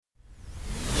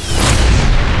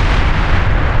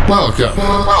Welcome.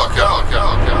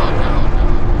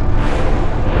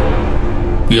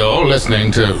 You're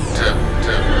listening to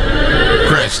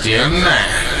Christian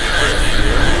Nash.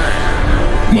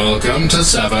 Welcome to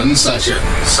 7 Session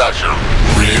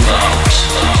Remote.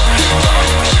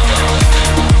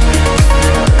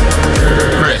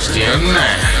 Christian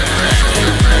Nash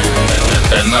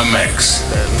in the mix.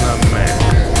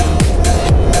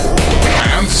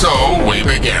 And so we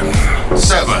begin.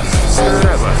 7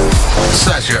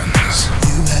 Sessions.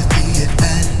 You had the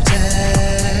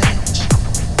advantage.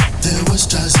 There was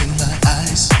stars in my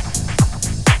eyes.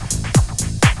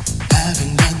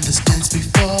 Having done this dance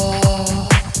before,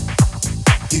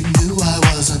 you knew I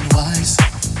was unwise.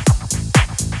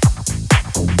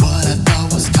 What I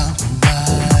thought was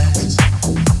compromise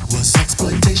was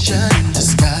exploitation in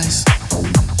disguise.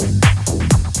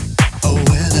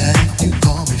 Aware that if you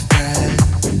call me friend,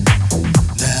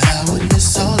 that I would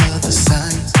miss all of the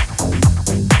signs.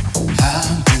 How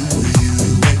do you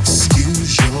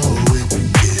excuse your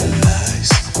wicked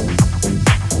lies?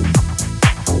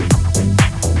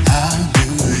 How do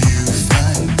you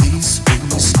find peace when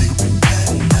you sleep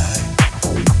at night?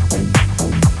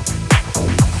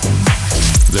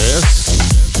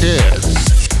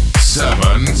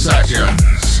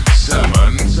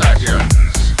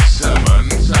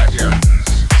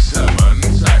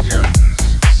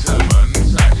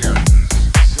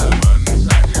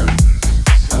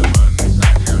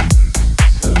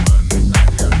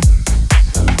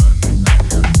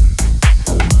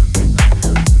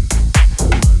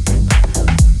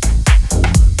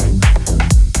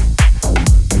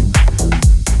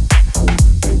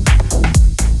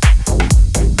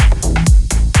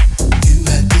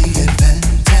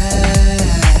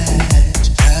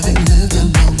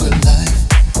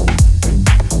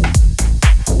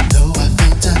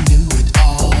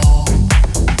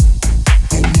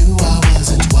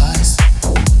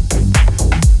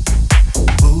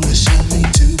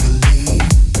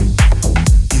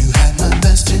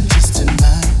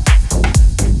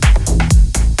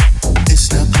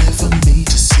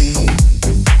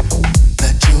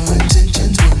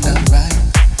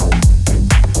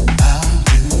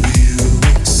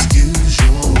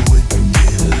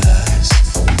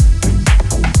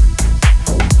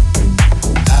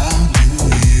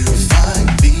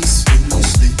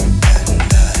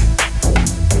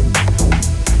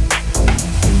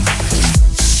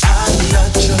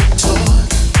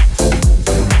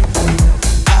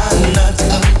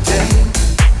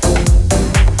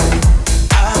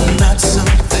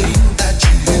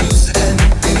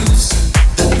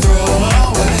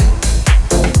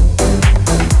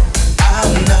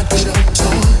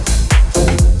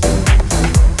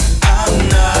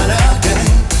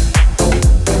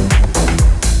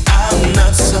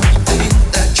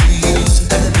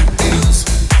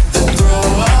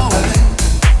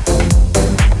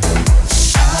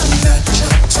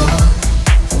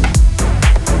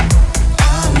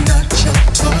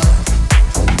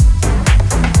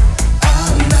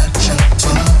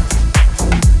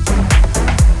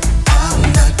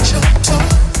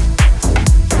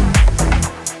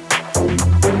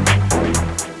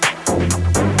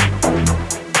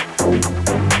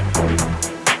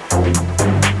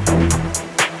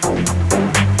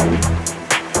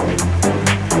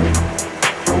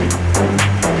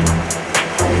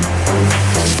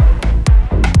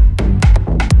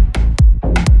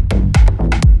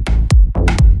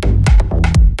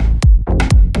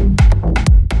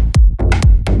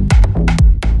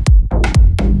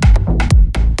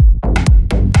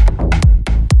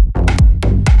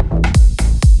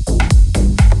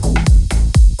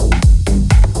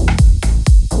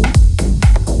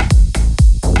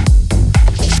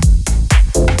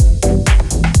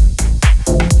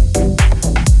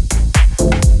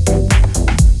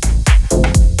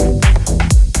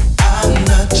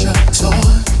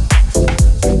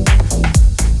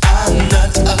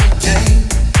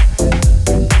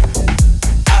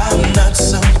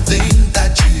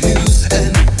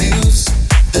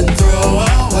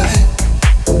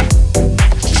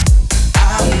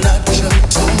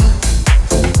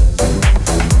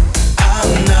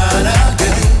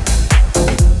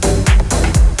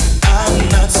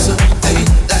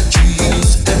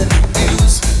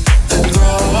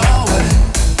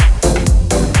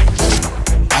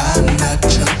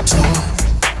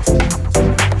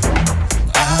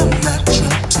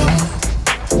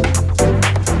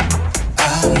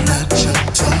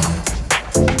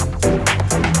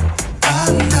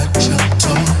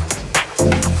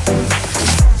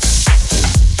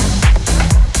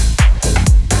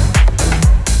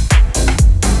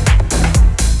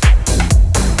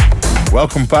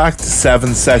 Welcome back to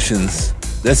 7 Sessions.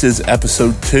 This is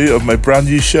episode 2 of my brand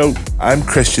new show. I'm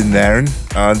Christian Nairn,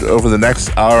 and over the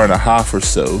next hour and a half or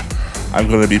so, I'm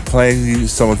going to be playing you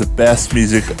some of the best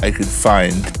music I could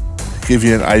find to give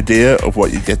you an idea of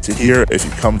what you get to hear if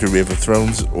you come to Rave of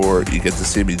Thrones or you get to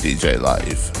see me DJ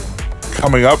live.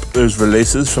 Coming up, there's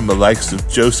releases from the likes of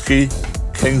Joski,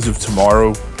 Kings of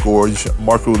Tomorrow, Gorge,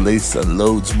 Marco Lys, and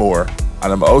loads more.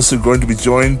 And I'm also going to be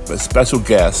joined by special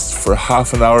guests for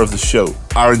half an hour of the show,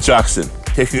 Aaron Jackson,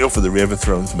 taking up for the Rave of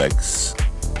Thrones mix.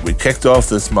 We kicked off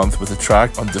this month with a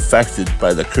track on Defected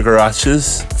by the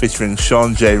Cucarachas featuring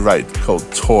Sean J. Wright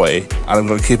called Toy. And I'm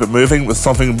going to keep it moving with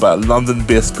something by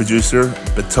London-based producer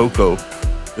Bitoko.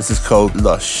 This is called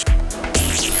Lush.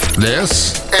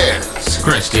 This is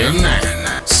Christian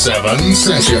Nairn. 7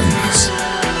 Sessions.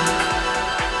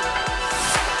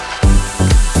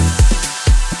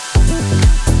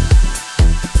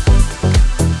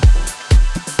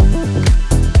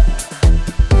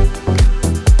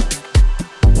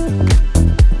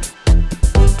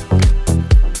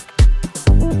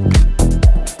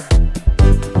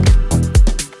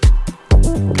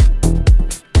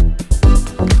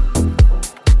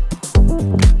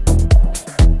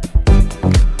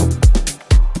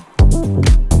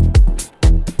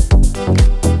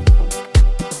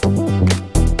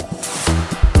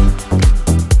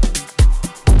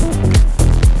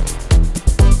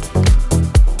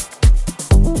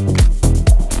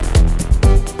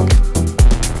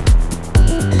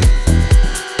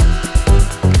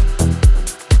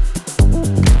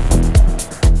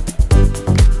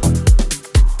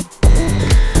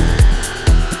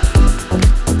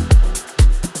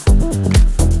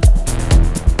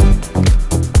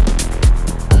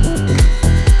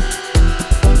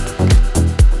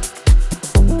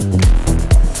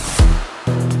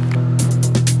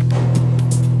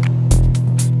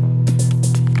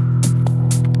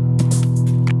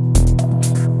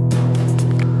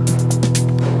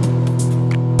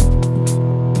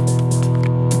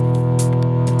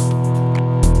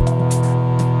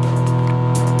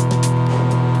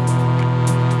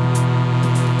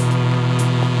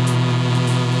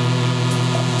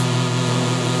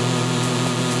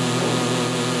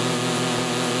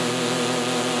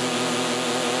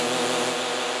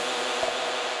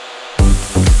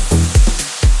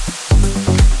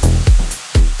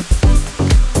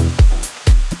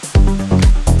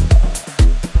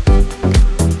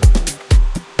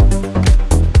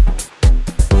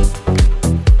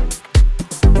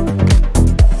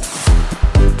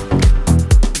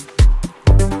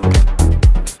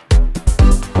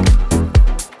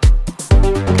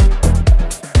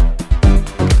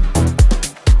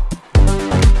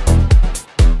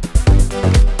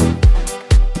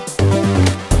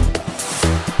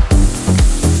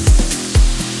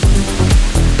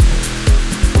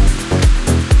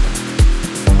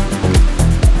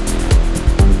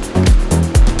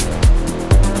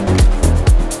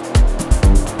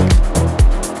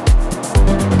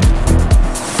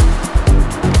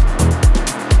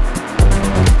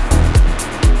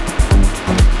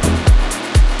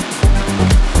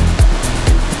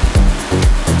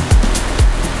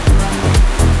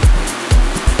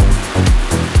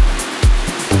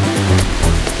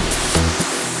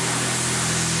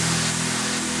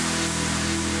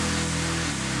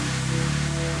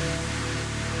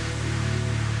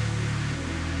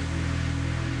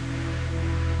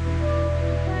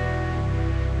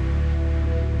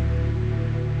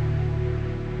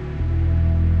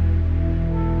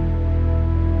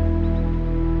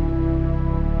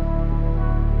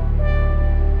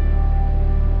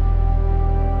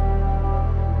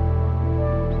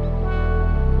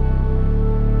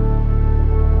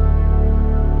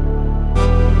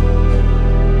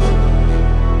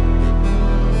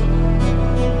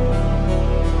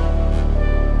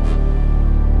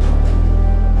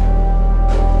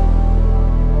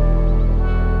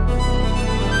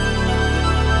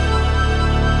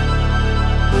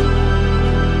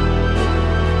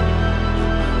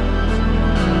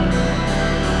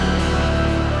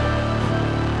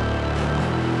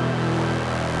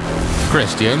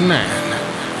 Christian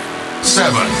Nairn.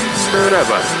 7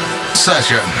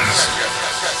 Sessions.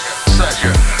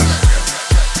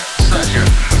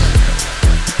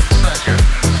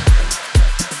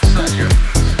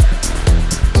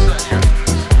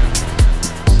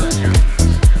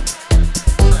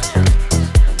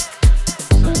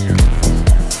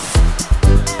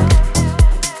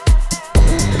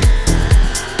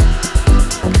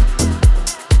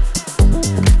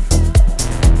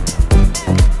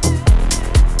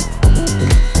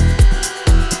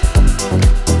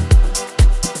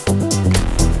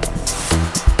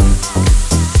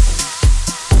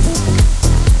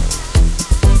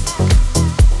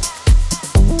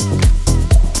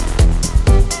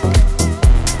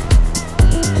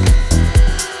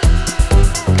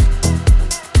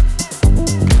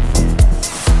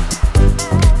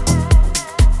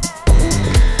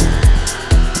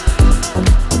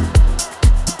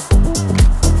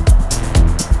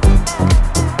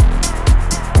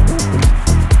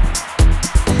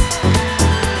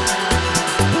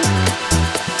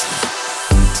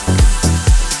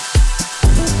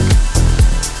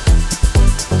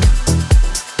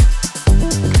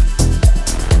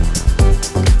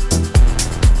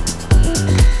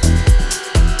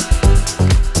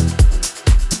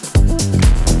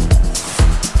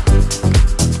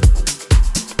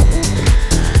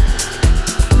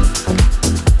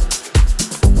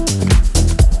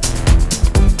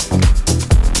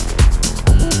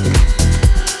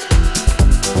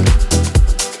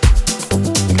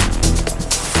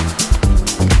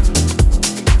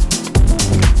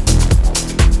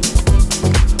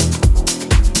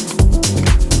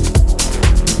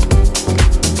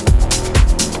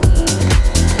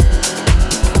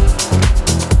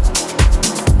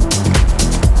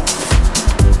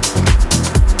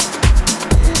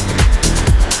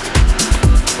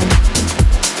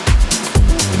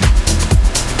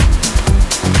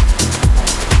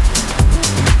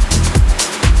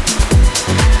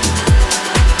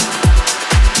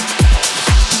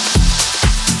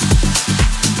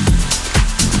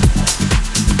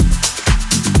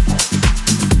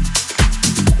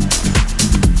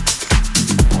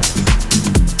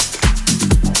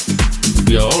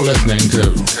 You're listening to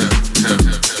Christian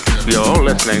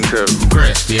Man.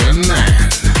 Christian Man.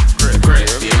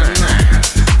 Christian Man.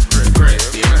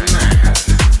 Christian Man.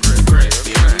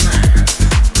 Christian Man.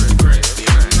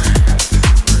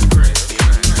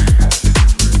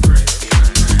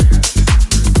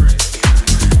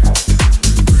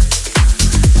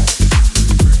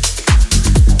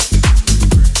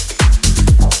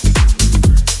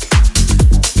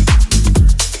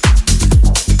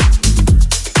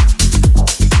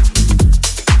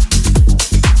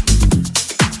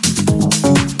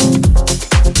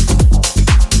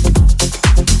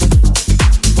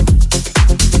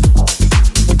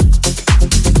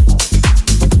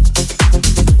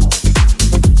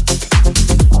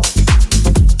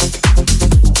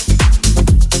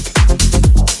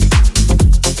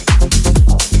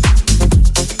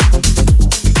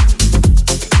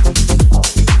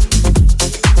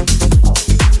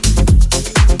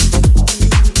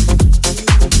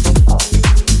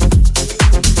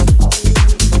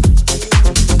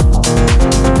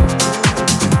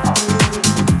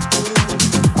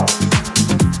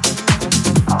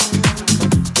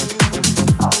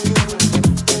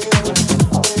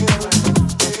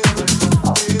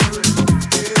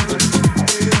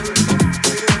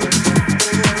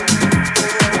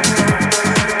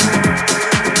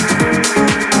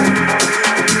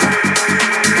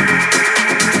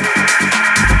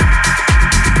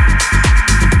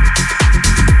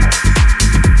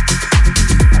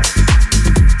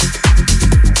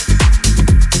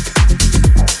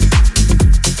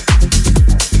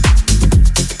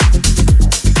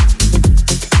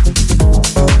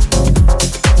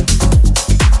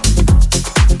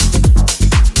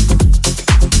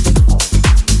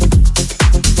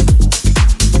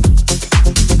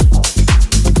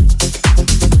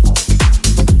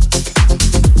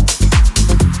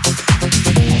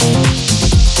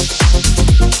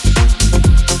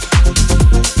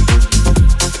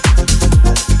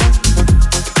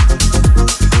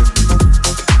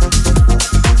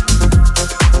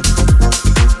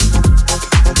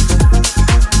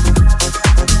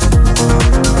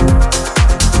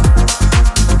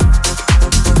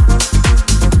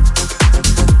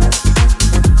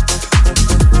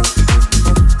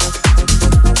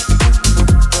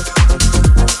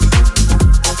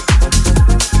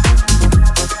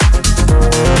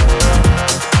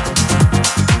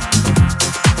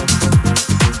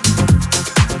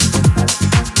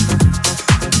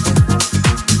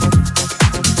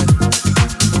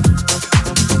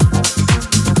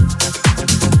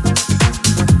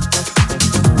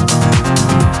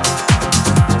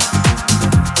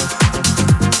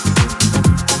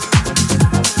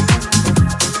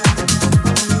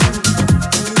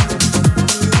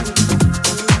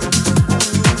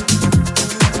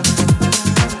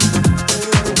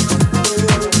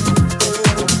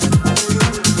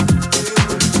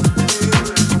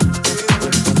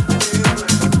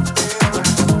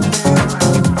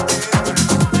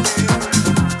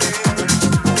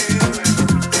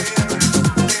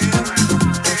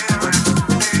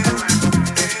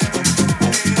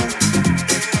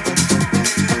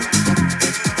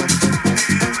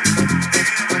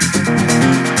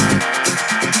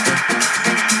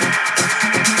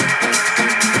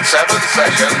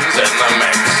 Sessions in the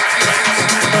mix.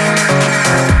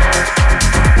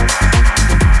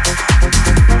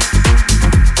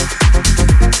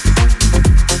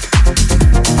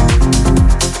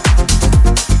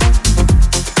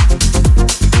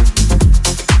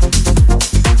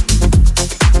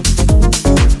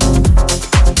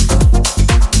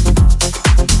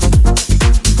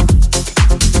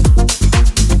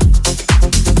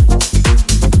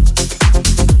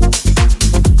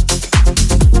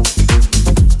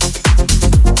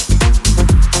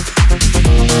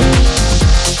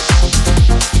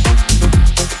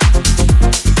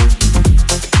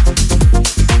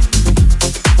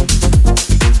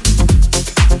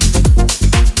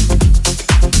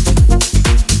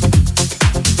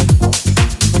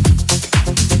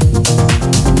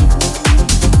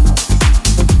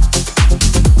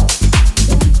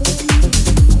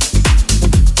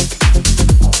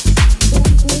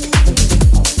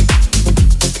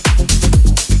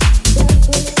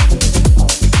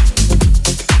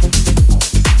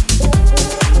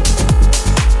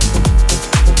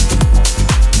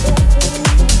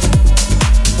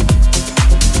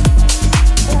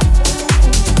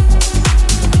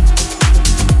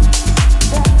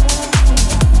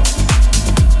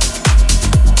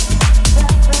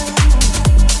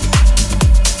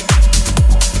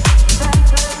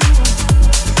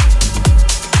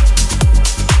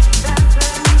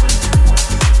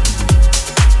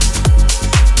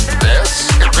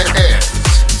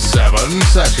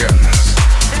 sessions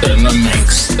in the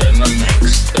mix, in the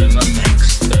mix, in the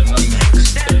mix, in the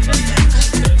mix, in the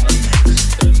mix, in the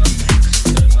mix, in the mix.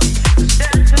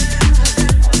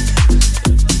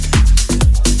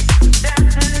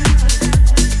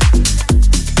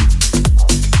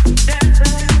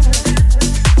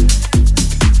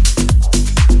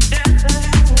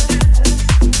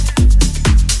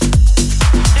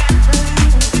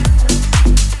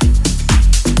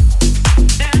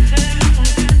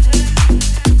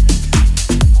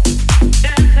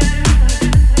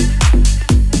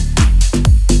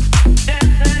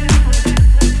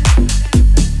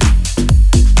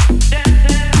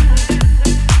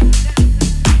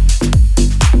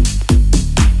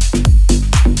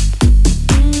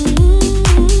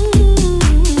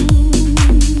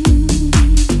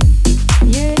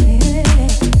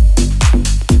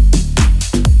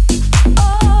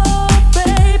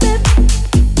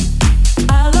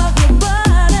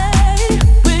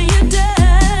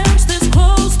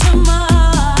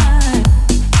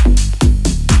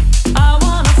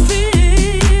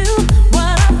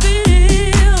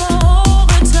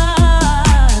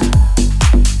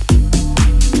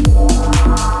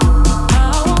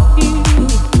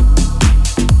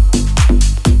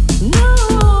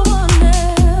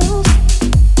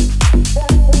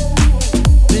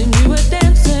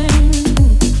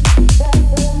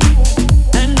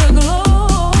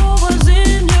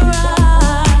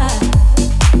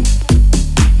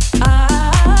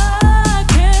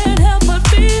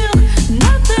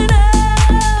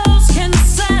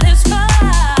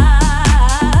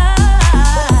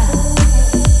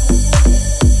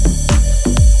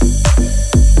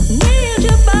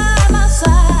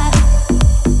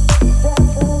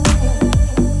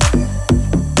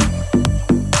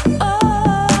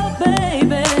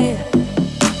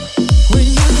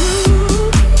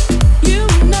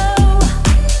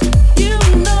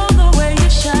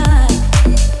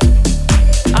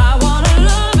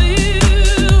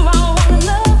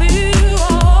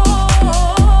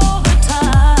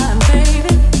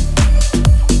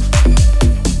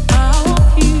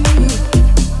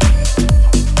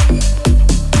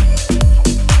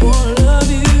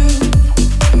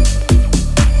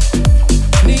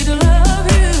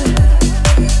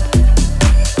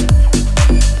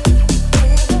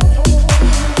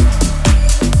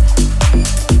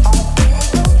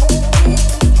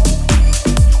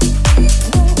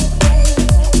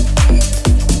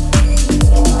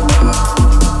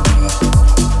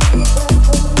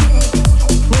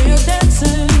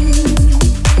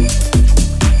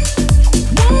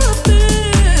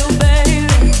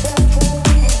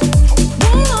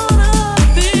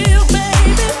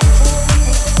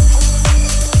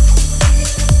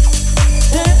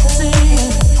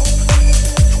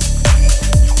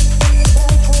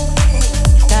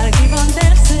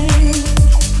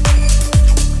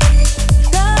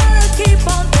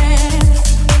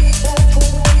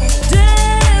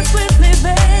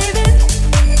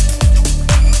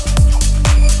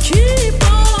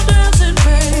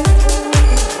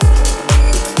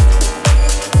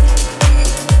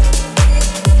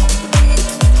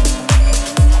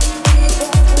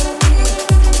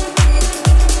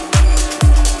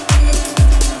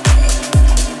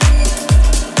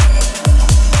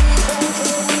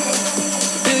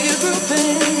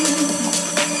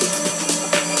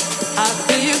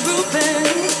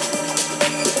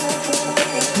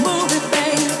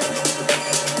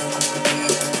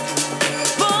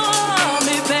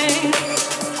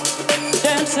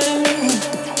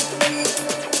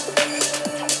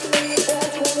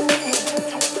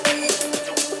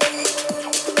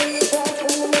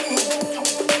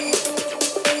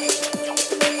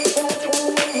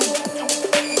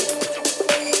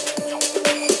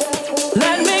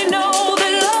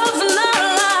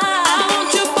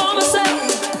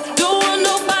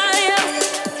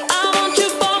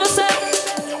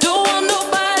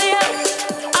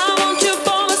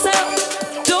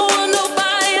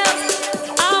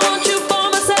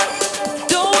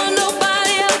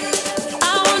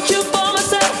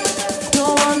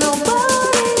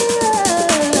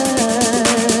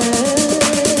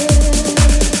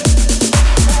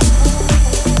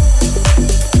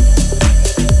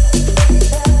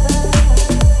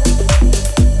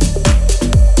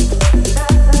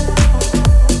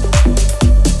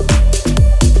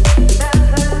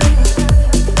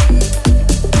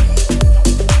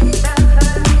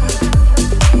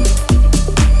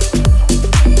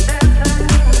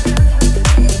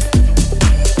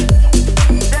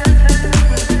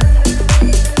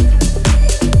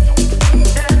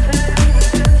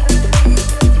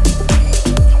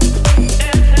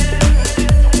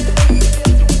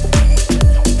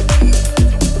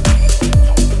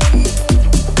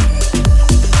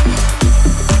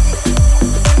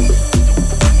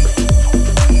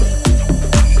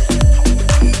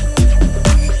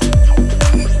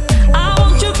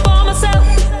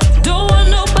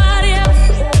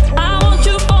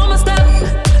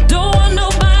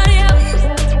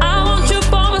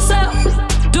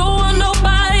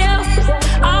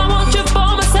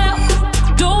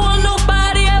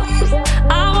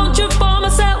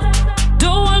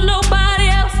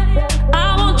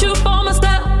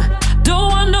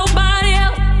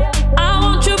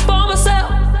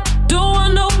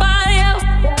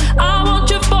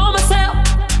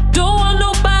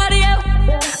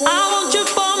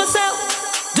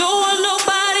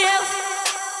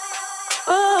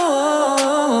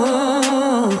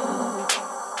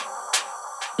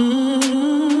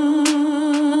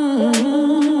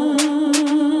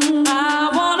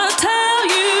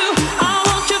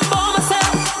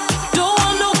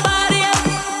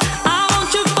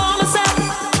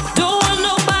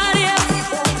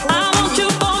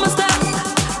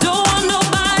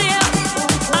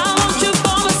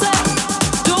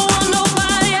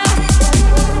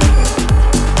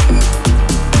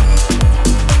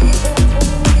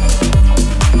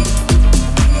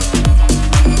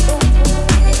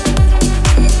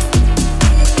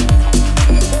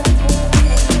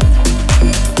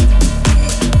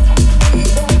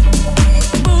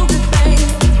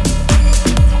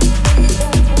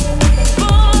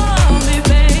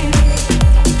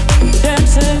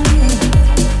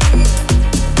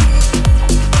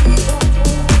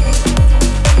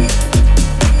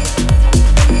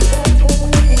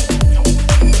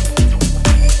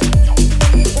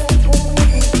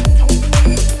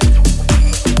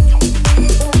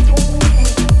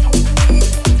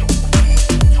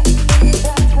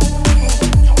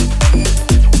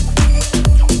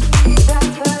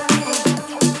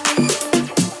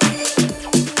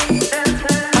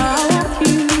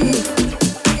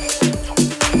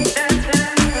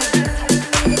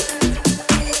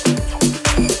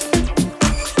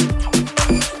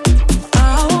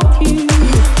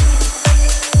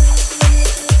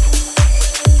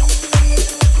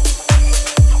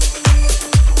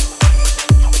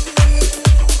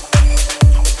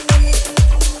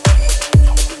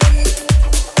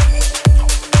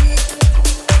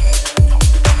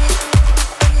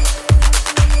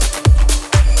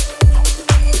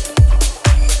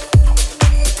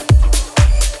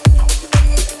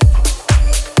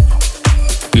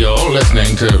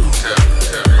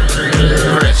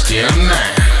 Christian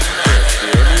Man.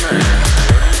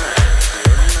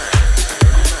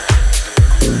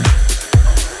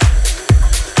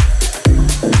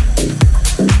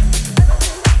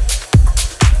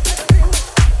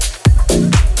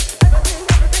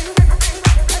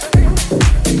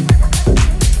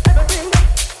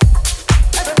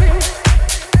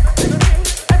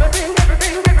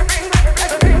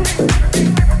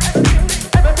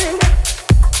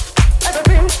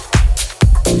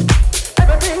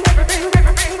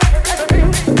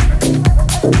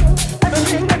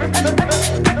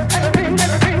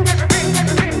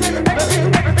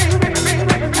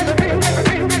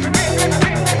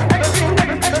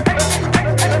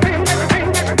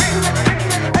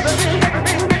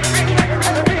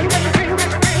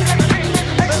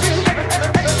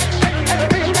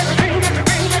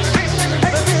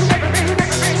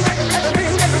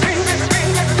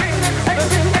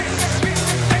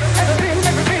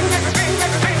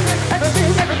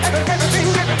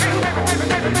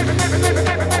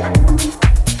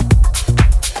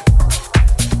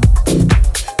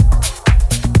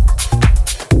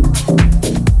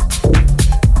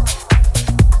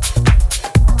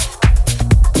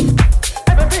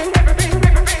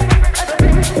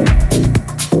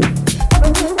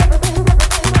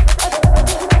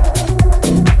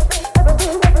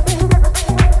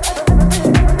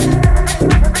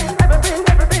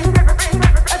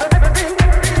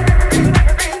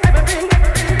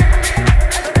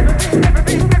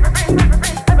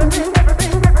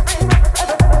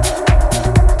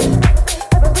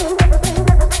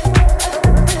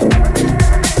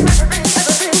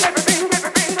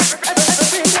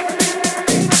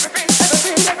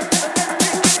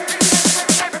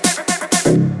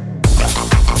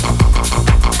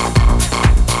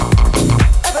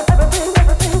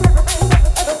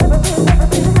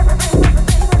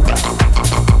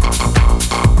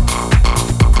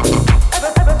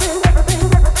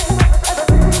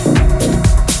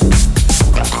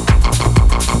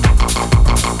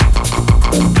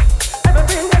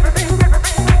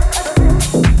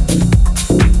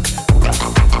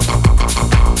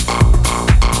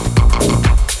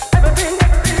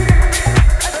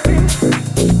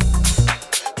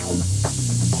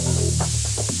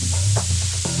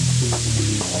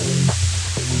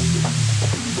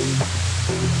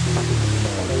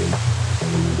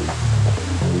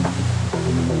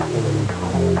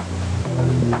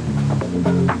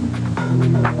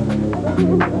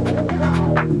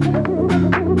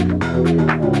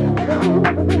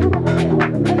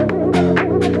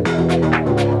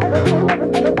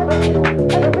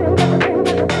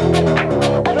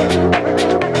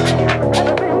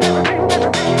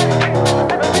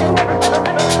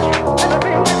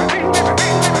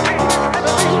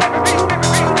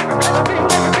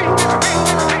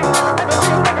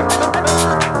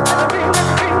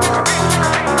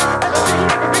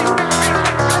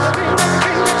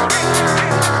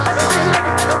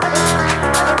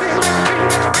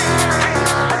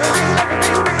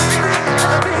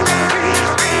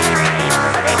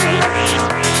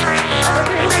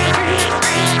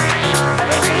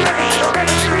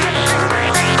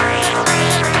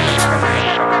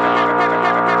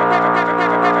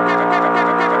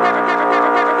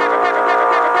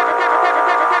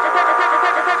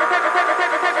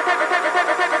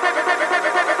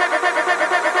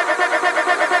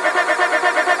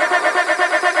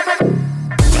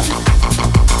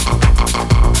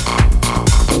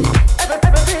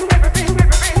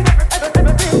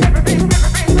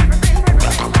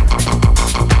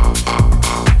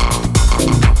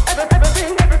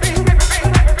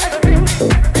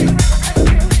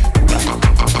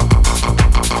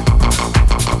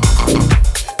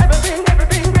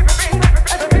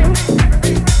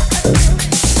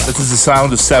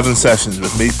 Sound of 7 sessions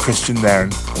with me, Christian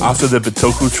Nairn. After the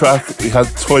Bitoko track, we had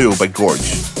Toyo by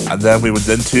Gorge, and then we went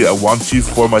into I Want You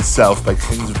For Myself by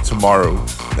Kings of Tomorrow.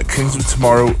 The Kings of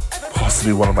Tomorrow,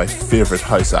 possibly one of my favourite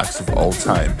house acts of all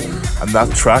time, and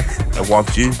that track, I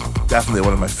Want You, definitely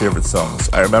one of my favourite songs.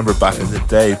 I remember back in the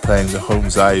day playing the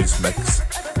Holmes Ives mix.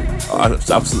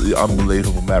 It's absolutely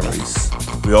unbelievable memories.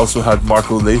 We also had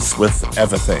Marco Lys with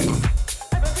Everything.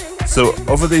 So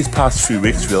over these past few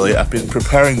weeks, really, I've been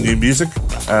preparing new music.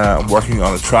 I'm working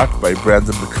on a track by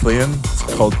Brendan McLean. It's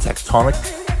called Tectonic.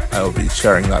 I'll be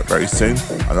sharing that very soon.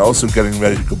 And also getting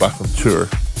ready to go back on tour.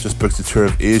 Just booked a tour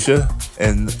of Asia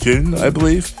in June, I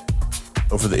believe,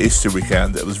 over the Easter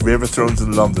weekend. It was Rave of Thrones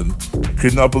in London.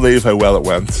 Could not believe how well it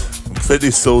went.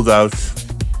 Completely sold out.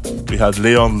 We had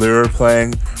Leon Lure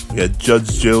playing. We had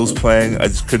Judge Jules playing. I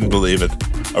just couldn't believe it.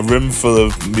 A room full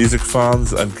of music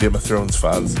fans and Game of Thrones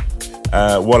fans.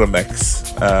 What a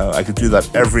mix. I could do that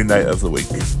every night of the week.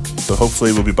 So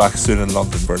hopefully we'll be back soon in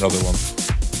London for another one.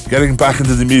 Getting back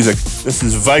into the music, this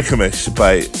is Vikamish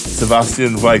by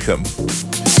Sebastian Vikum.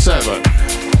 7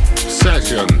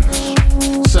 sessions.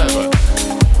 7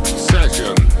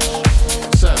 sessions.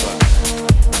 7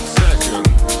 sessions.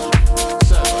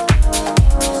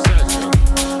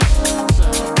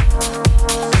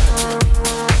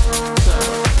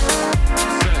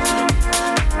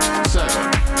 7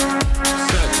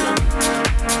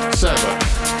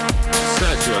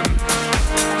 sessions.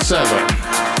 7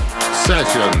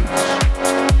 sessions.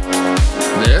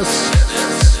 This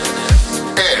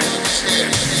is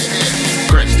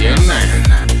Christian Man.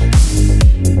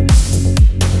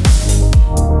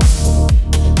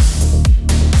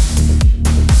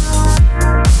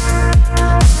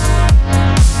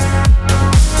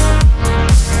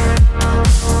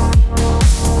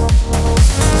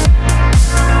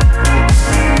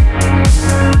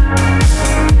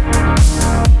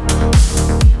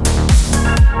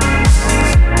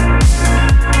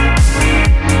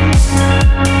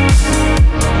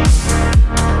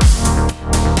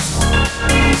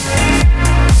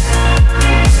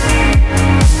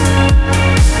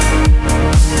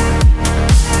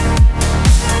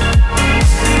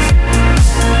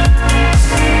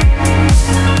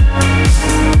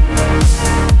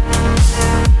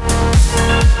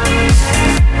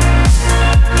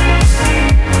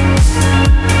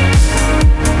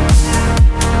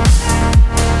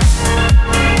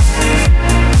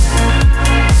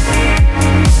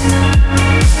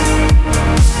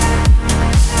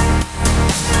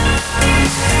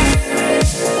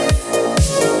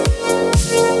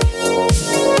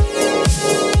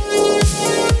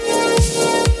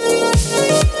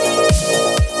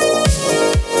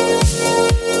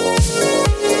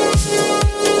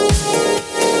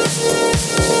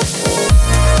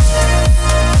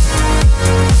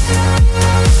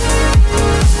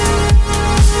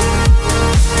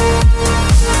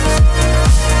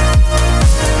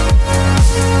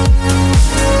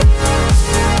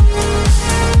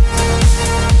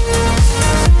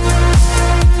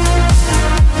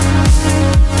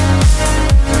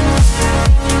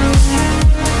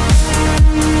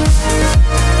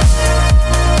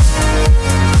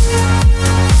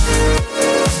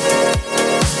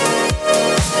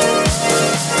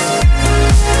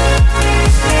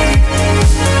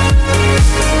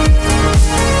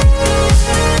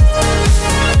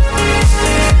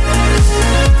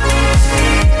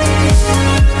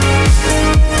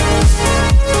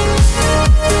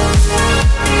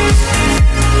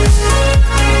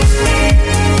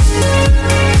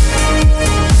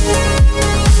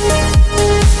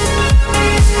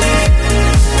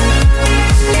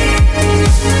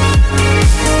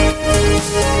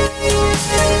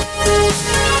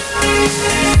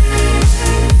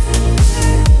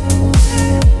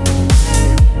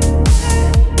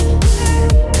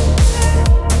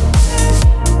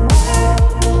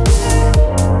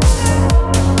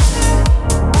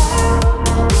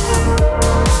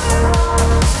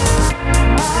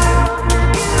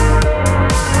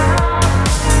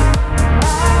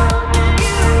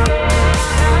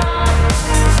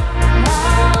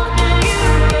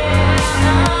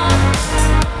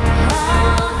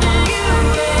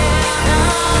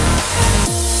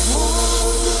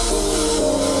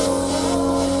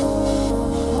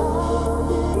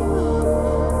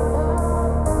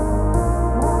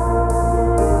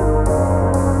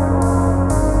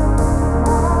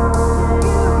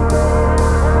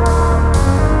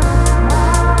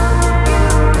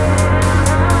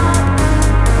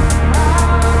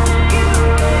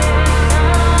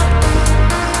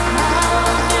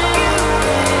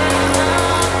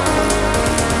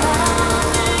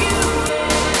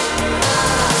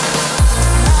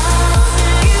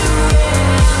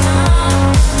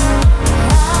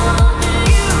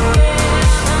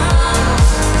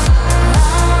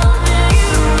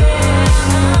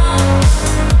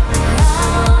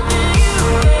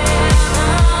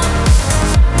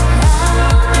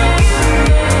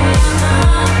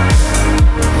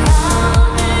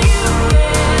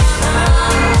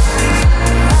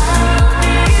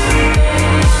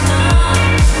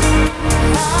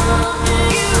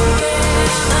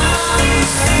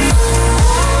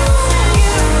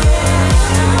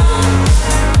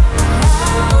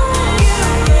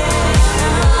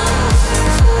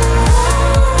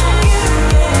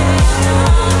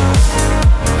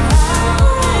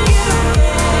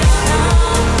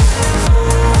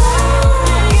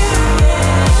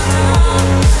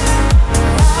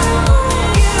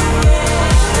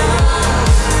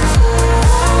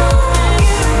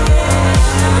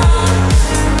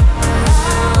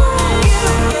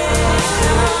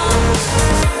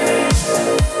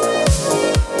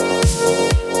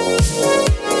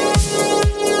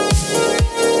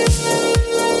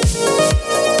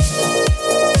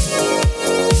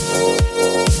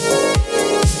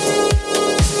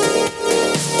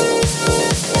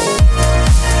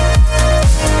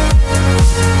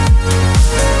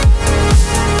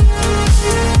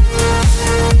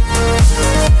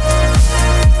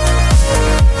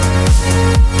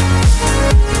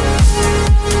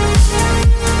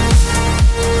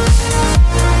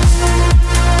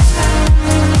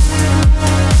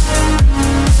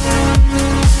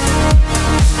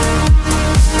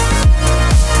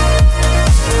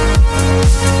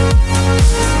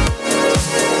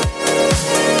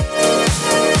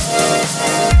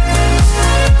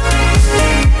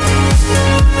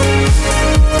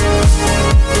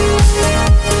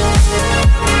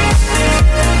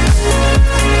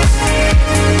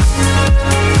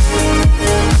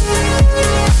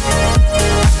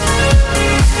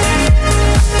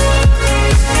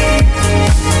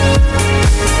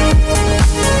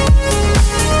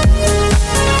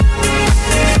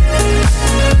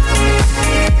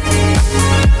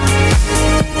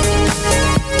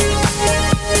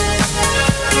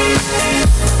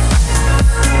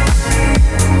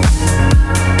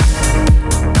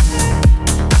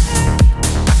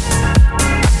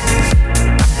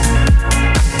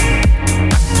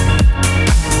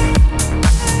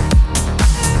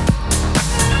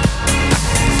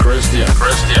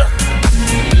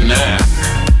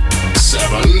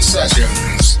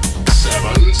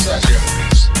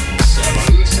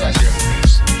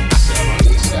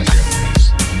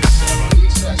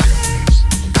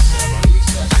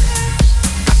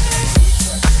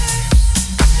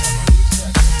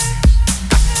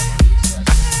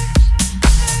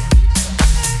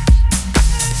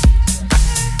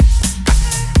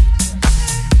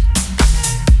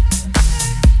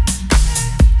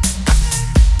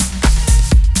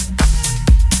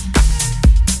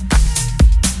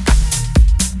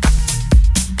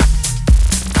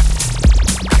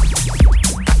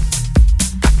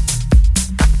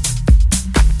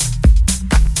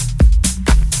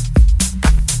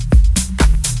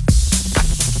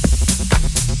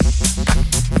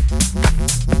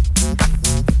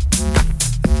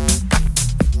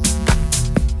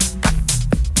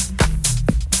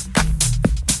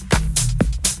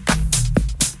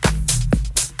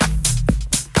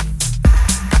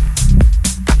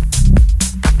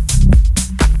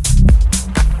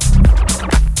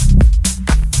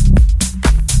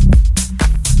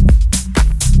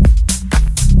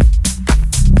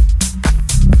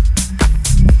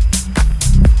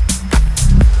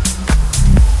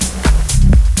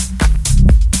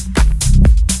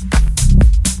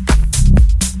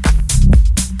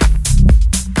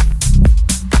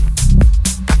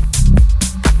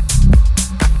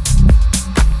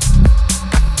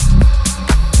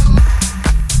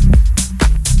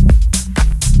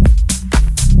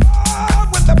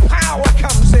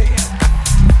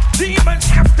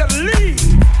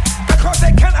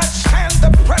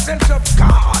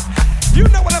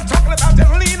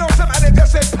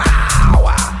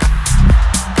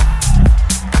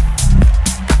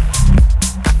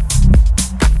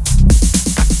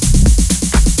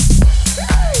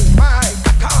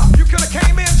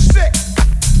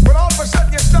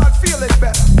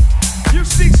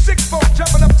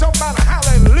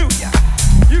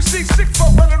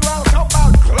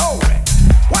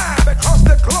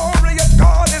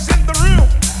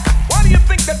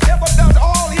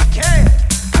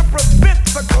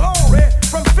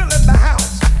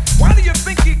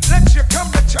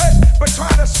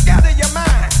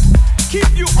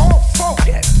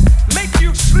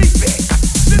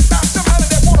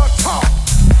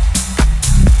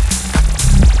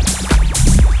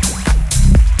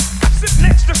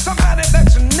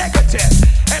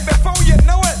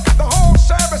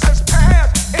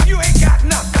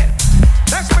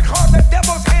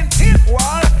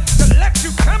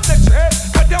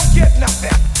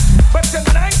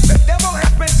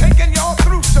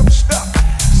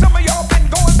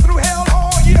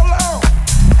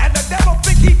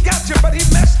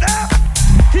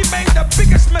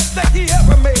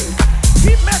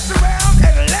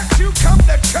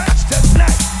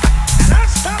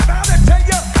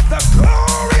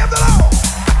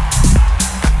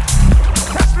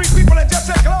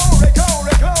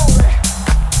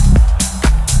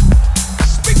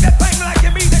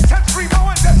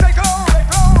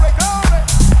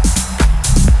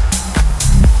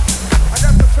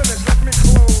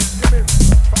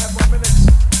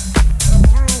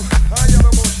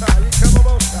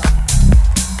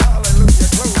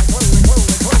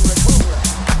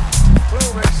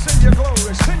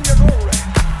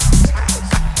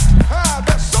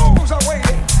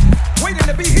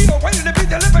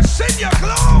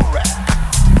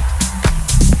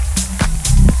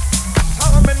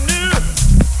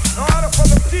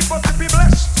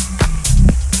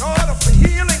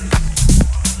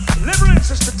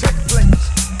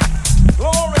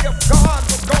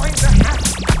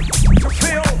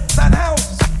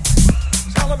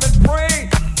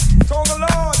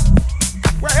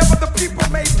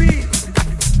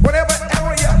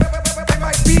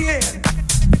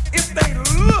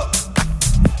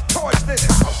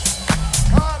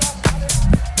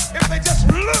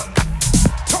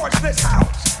 this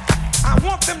house. I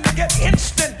want them to get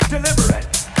instant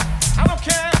deliverance. I don't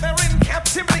care if they're in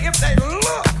captivity, if they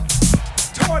look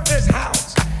toward this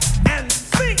house and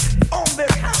think on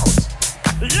this house,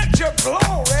 let your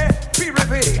glory be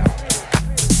revealed.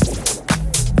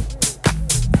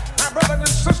 My brothers and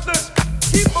sisters,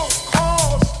 people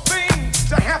cause things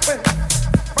to happen,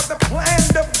 but the plan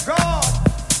of God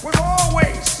was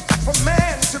always for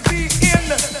man to be in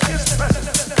his presence.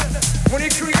 When he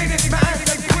created man,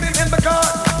 he put him in the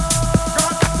garden.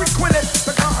 God frequented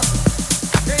the garden,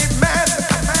 gave man the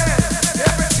command.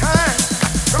 Every time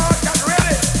God got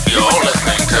ready. You're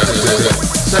listening to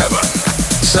 7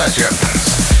 Sessions.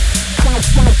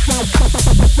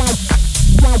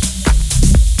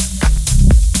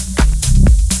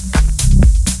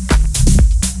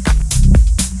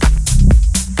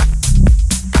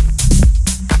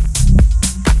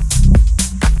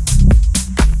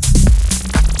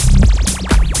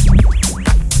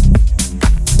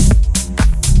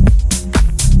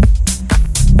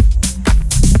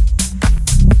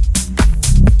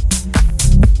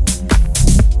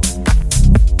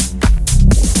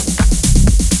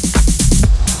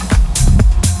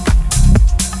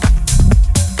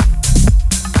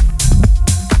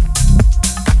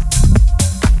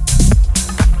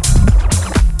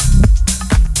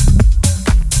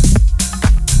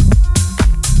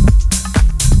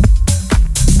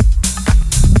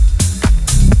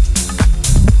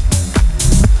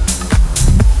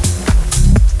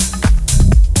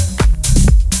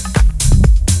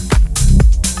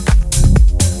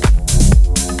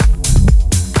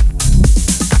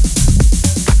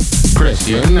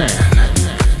 Christian Man.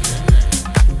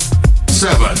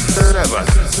 7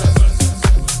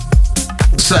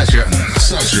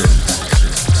 Sessions.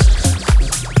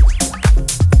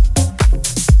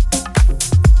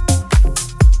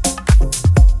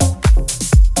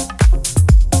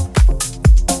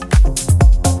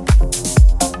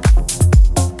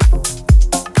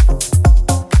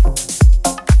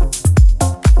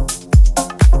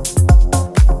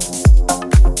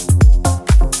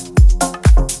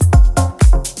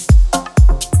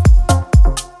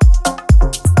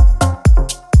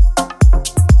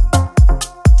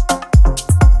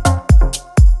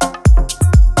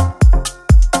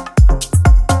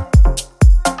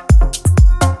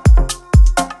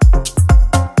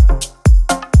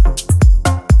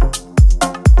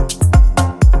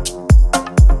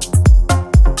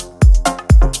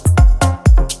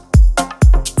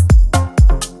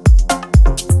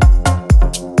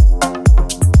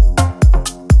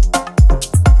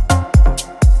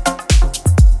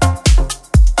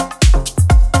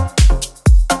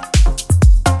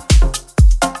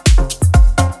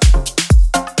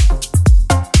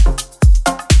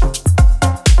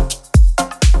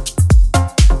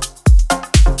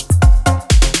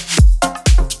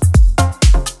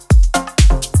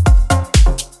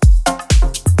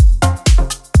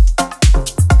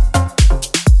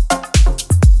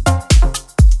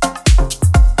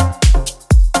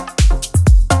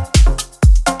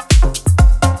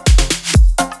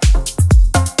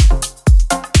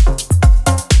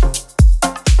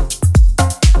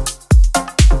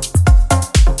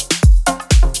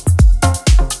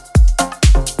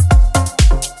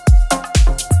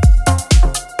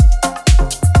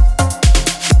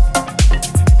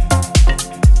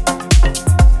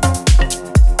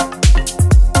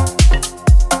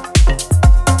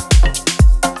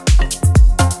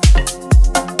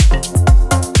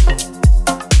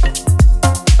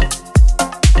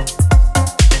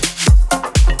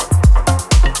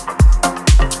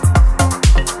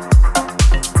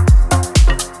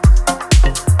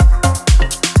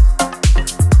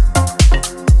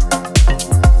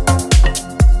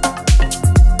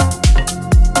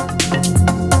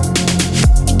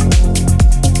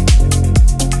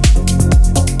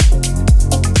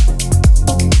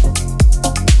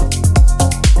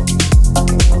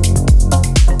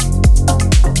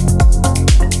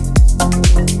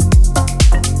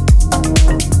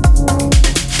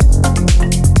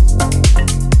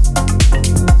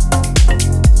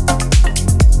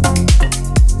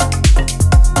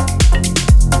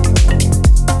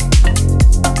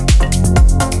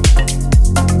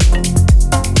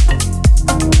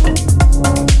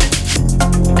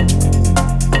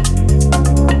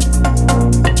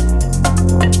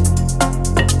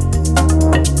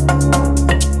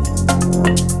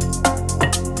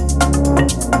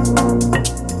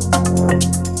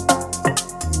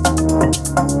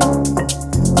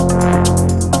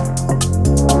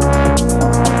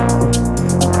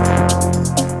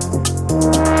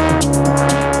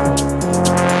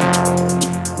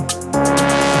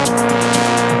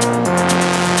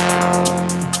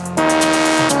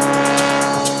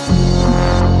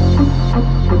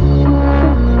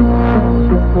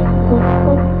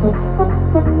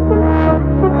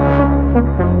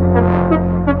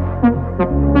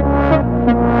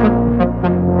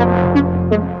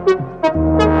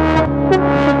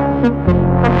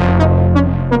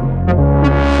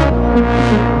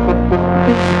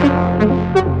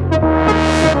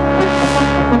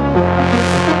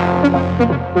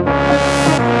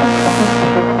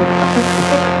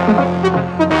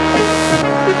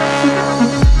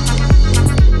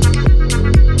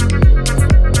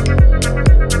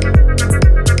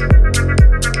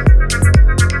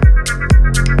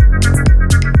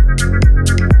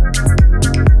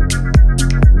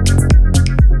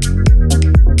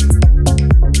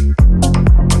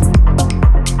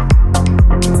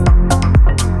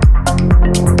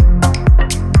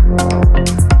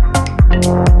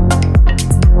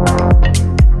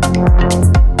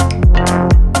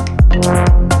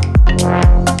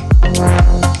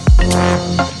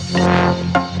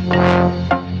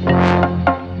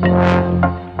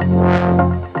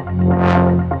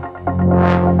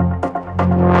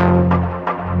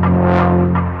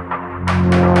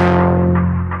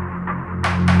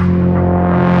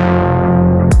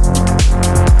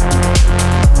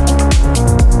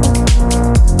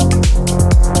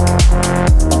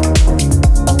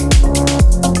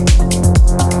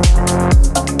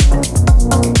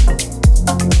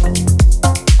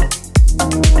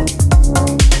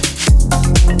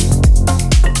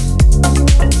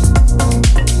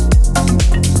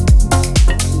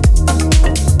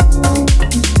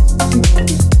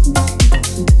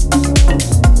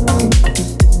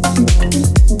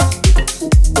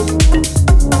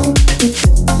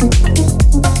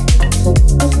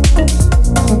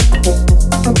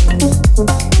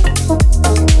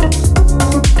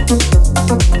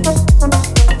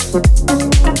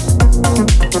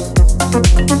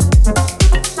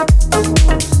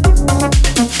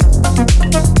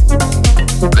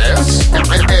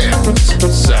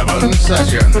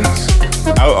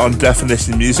 Out on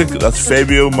Definition Music, that's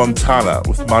Fabio Montana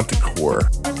with Manticore.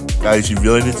 Guys, you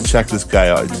really need to check this guy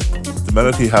out. The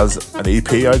minute he has an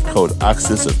EP out called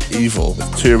Axis of Evil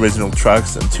with 2 original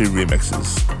tracks and 2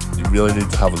 remixes. You really need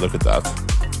to have a look at that.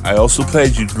 I also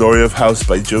played you Glory of House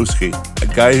by Joski,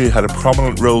 a guy who had a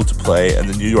prominent role to play in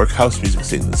the New York house music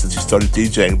scene since he started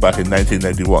DJing back in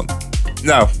 1991.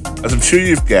 Now, as I'm sure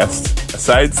you've guessed,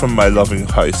 aside from my loving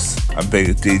house and being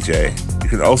a DJ, you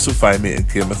can also find me in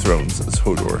Game of Thrones as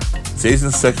Hodor.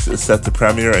 Season 6 is set to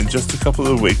premiere in just a couple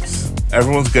of weeks.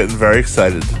 Everyone's getting very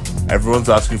excited. Everyone's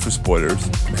asking for spoilers.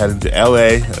 I'm heading to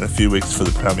LA in a few weeks for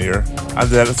the premiere, and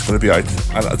then it's going to be out.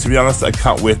 And to be honest, I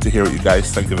can't wait to hear what you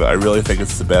guys think of it. I really think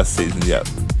it's the best season yet.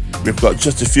 We've got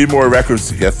just a few more records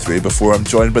to get through before I'm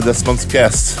joined by this month's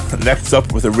guest. Next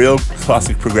up, with a real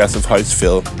classic progressive house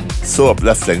feel, so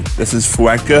uplifting, this is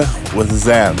Fuenka with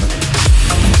Zen.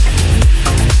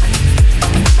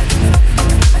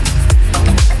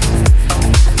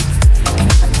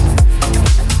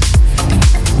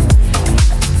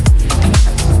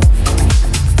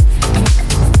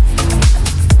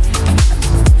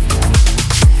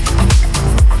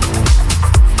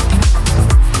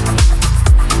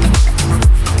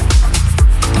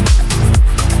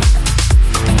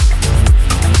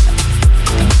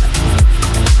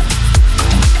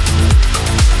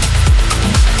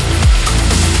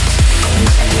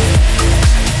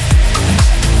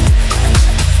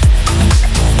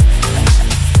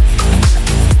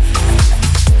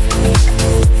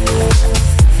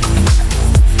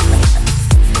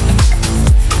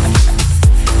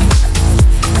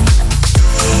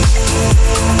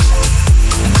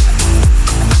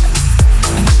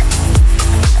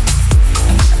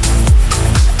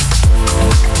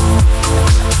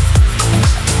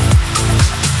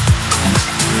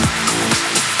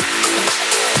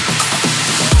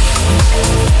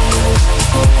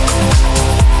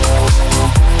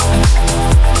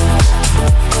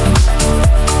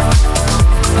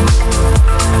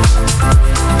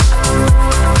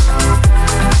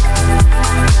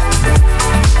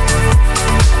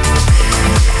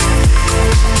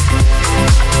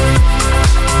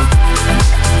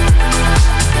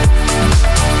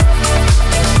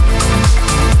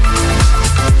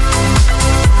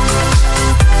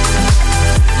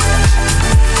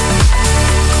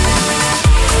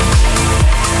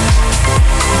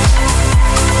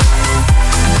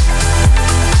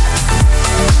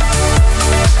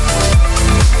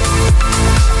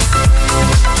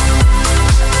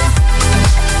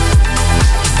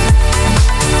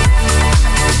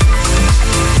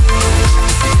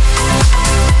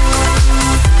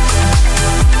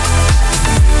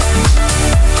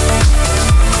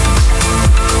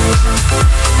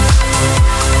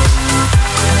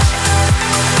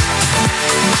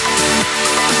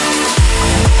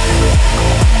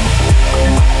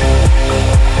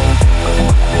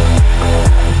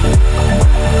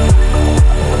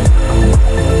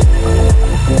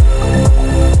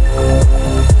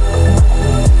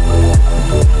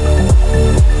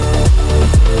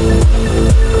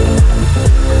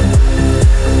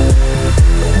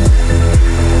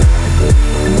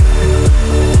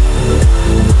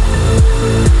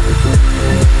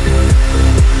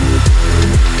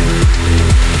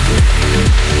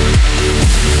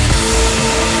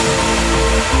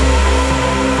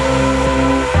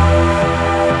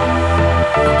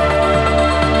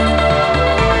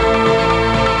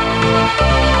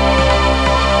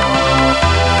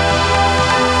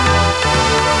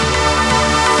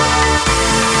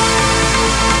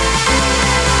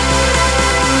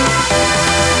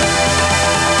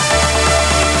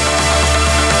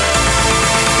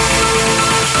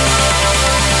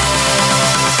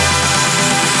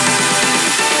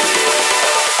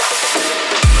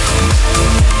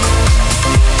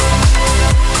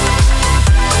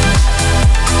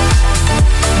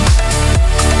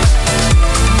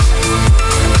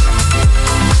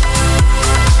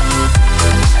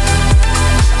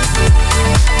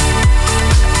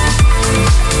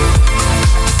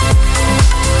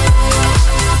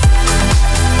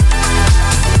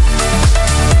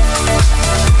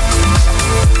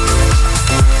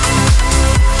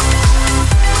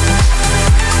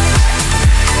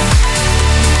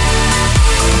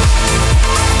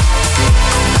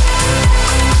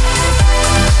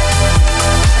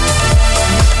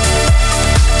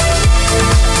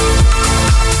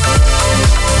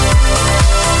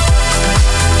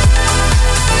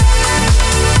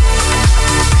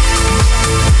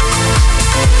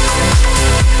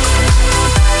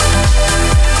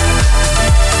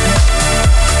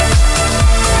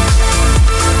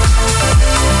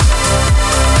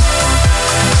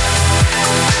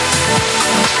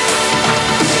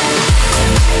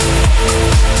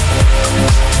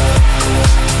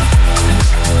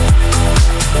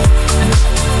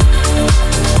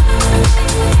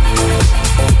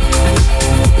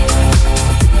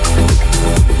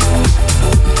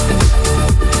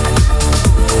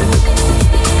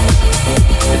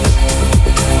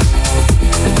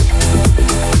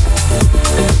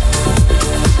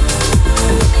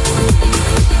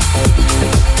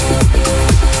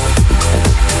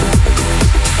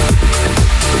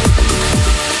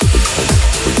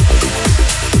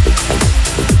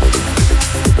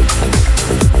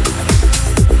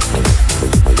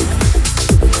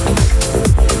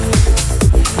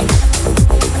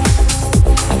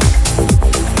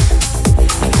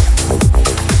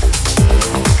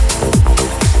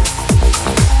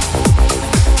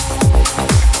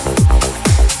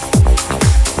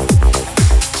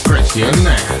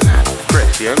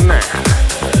 Christian Man.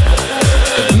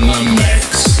 In the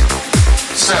mix.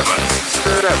 7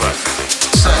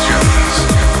 sessions.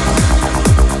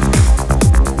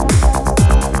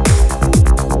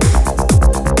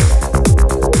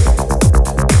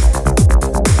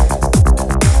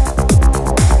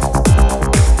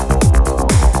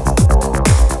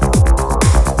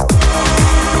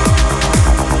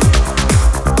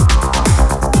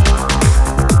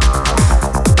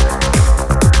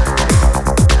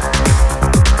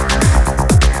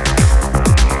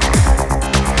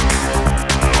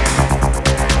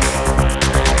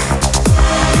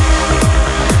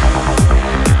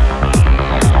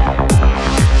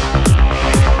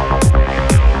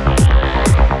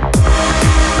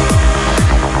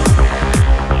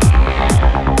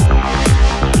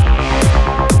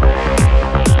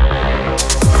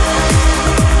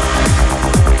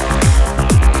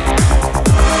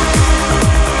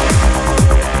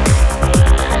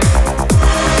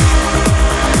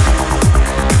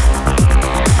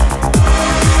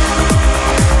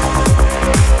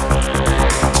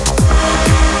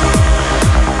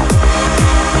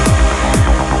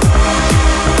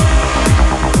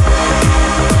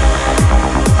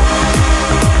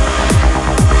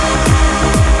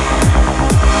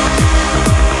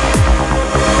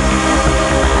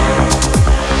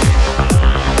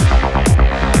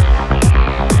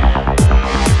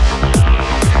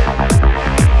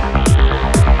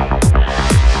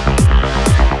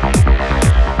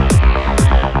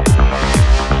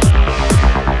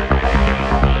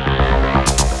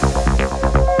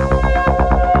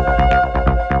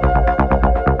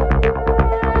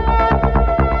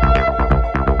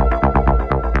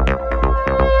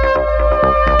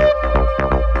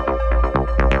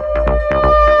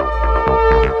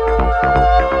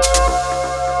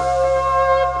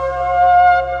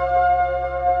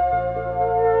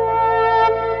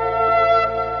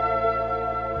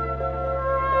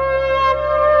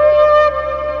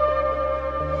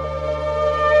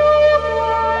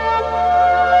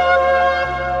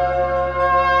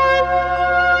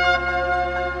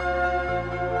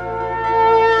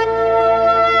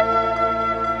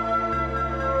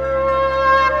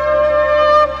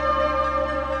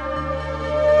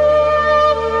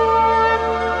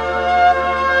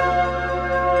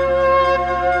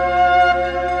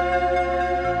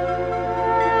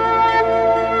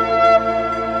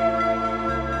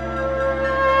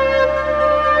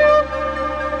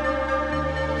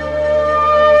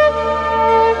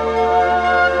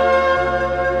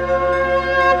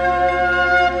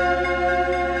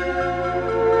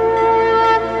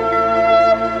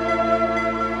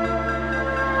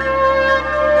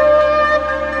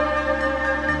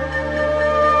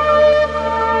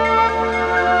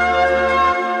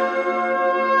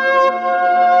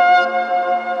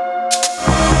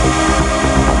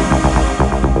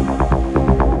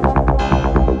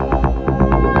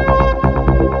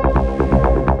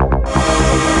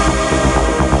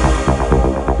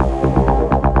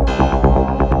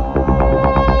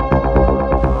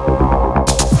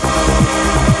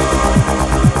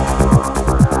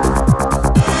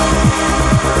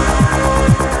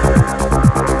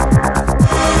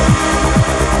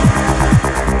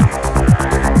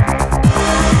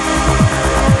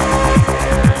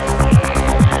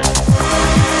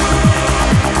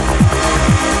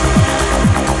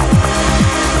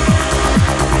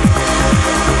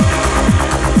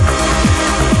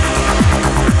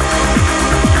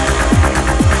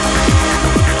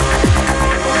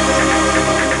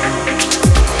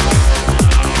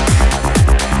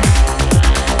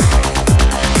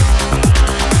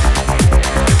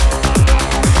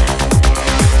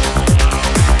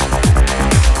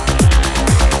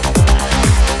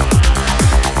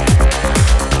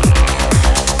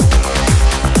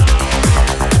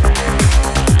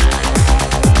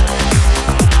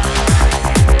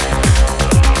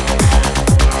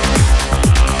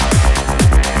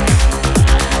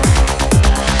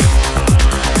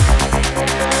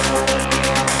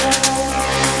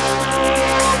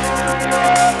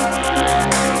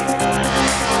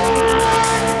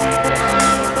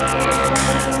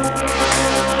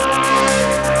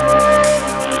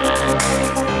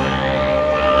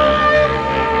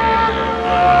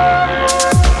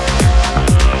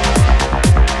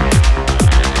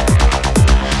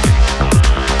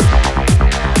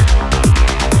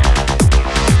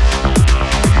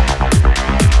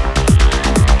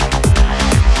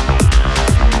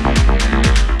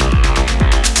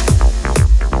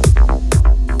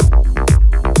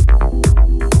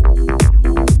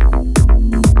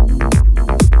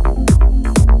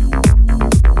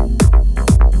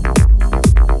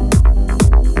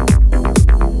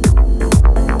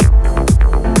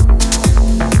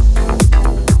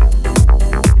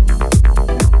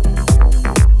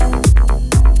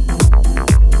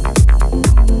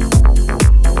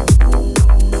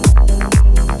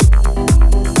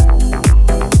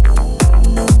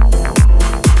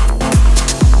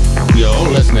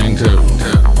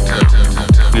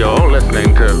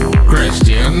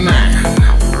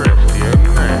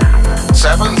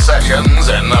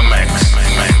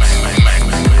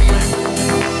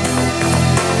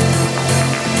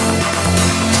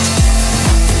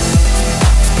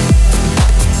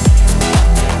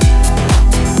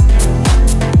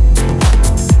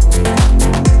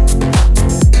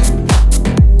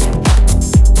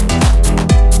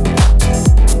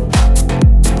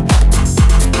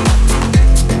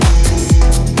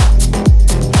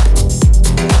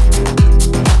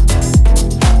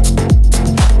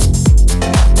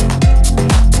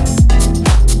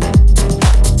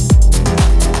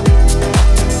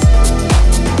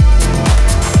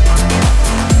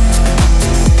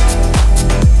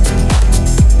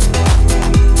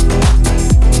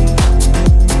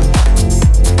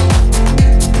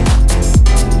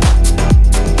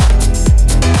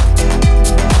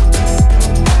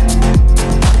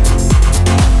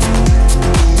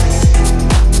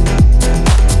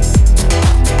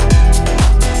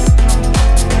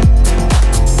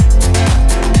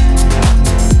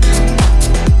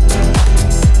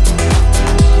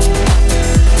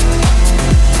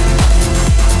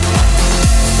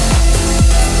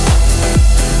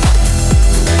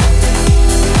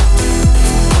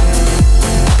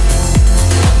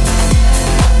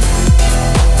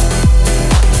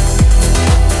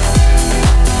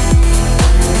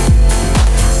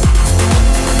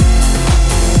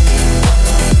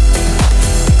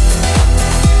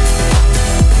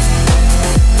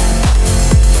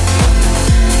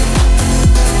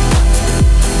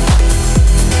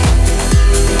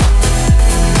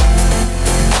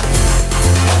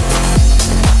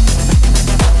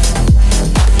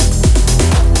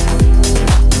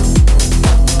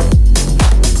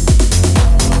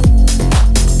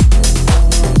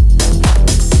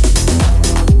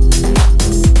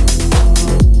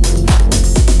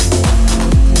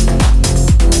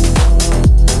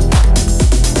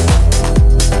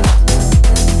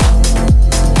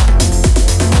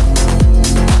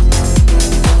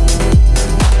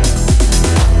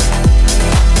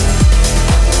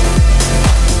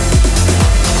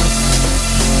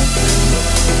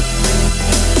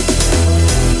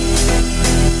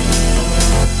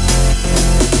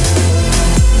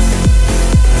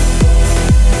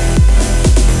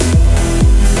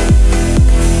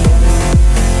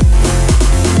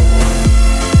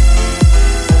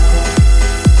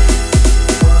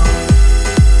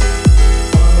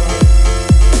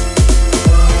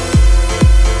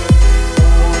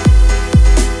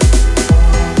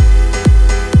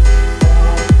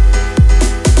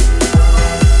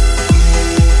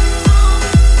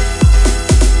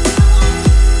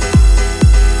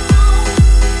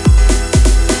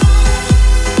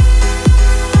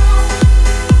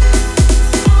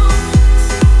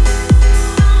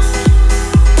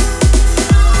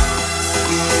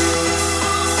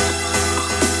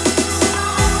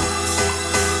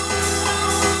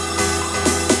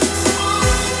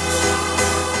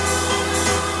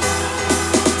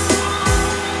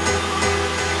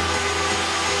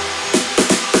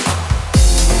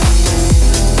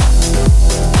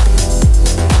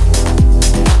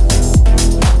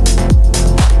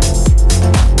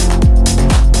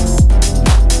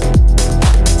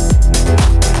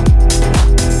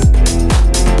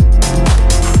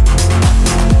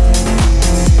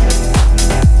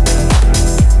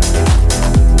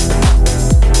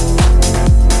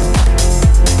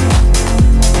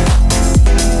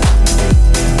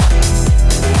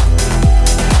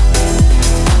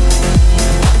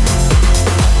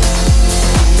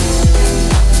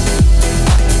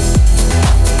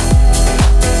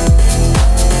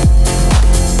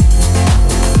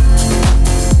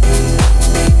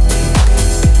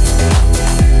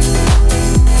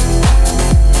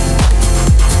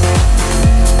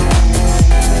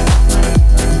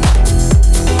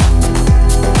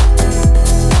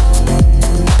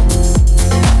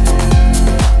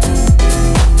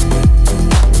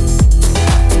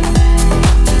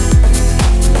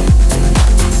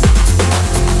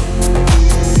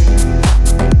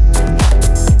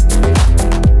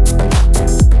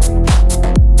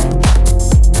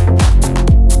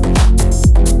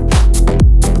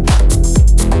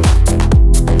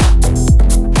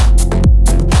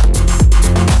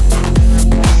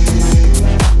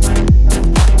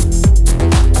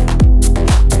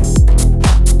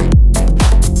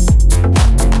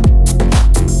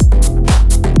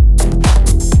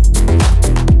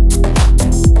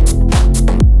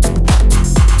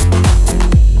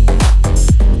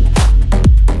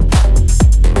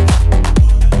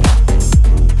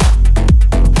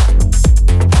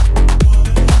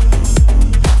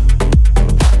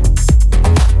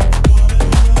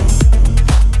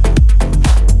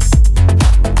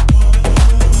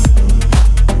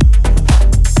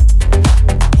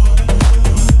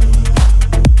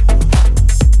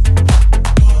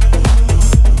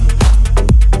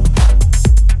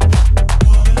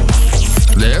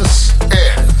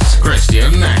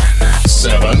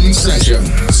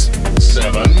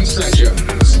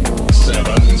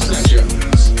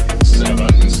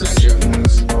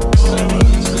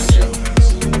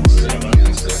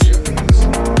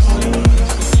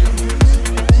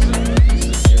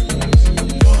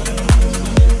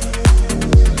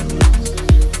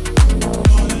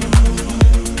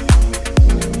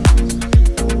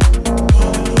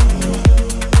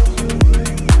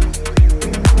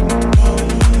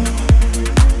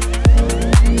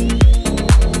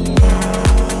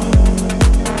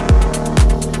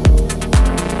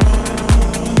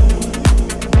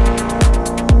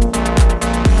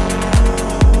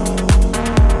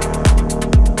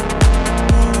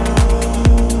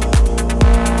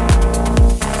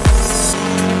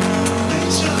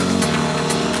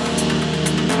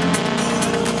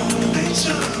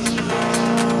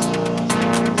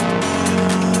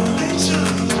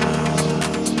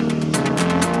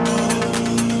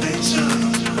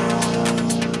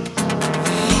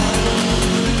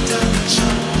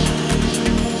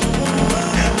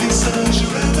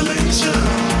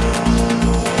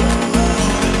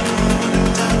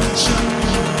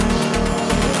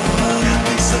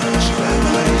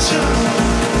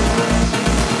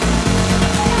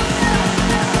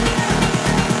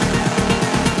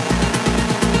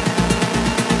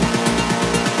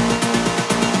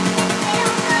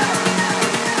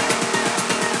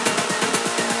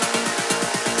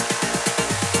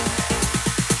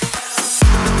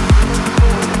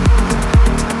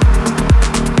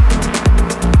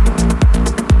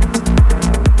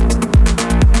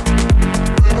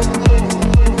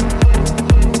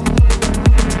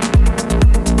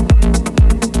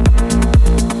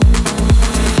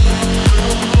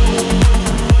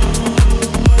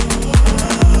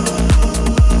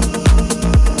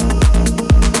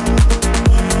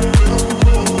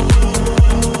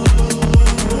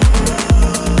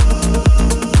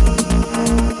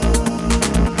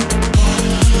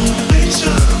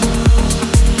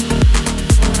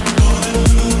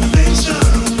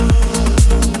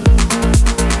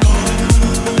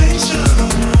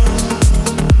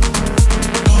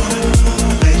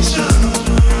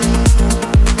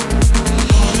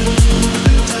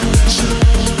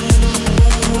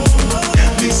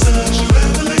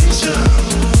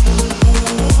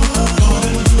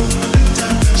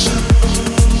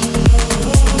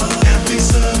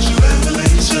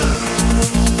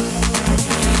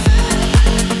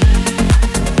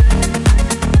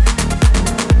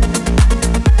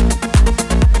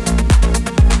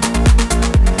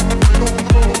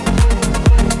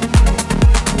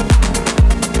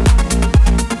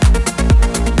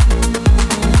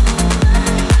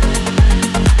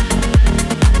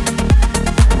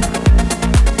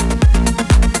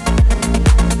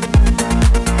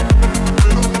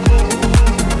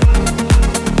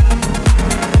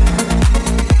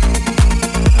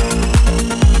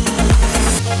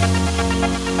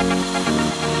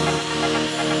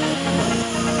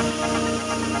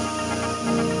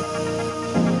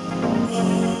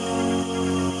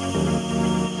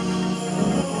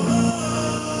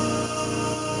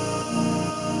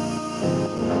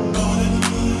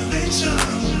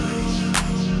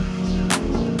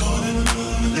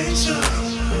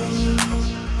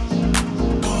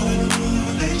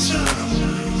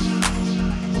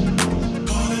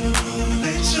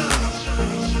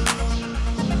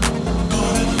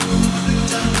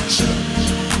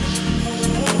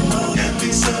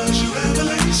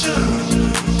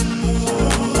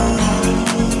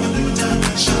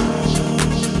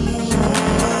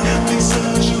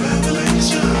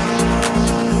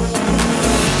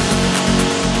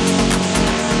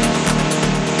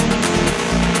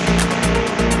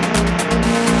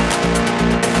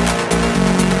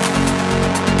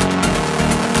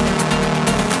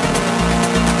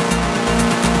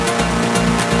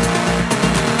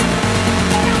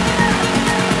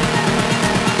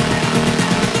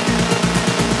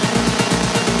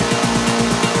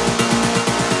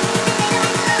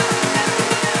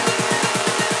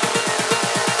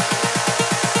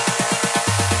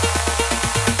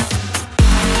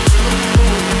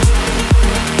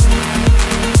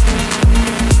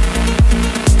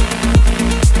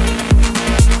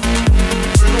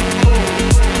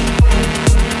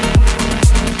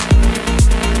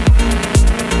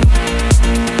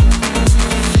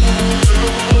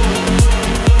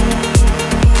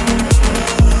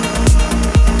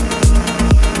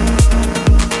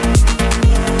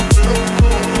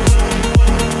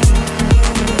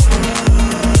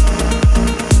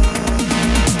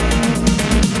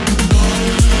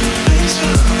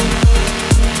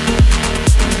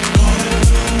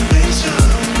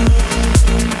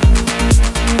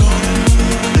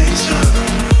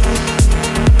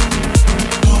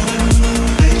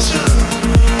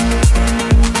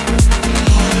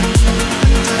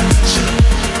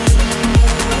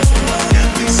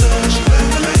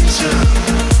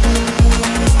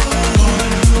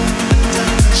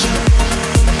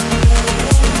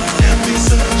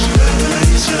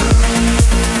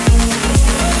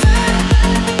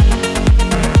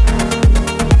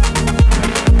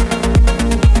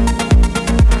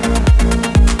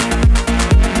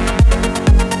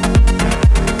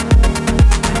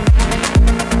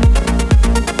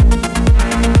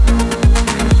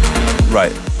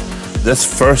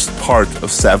 This first part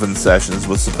of 7 sessions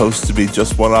was supposed to be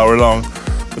just 1 hour long,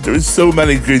 but there is so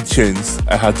many good tunes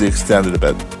I had to extend it a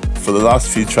bit. For the last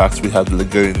few tracks we had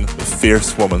Lagoon with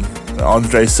Fierce Woman, and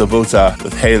Andre Sobota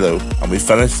with Halo, and we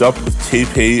finished up with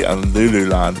TP and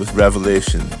Lululand with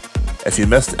Revelation. If you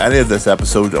missed any of this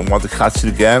episode and want to catch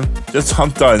it again, just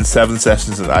hunt down 7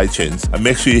 sessions on iTunes and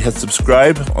make sure you hit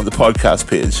subscribe on the podcast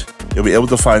page. You'll be able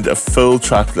to find a full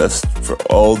track list for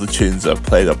all the tunes I've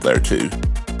played up there too.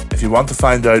 If you want to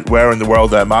find out where in the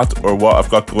world I'm at or what I've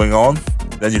got going on,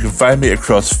 then you can find me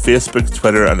across Facebook,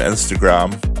 Twitter and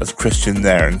Instagram as Christian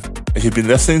Nairn. If you've been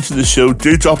listening to the show,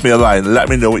 do drop me a line and let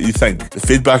me know what you think. The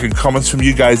feedback and comments from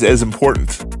you guys is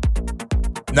important.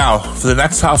 Now, for the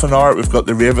next half an hour, we've got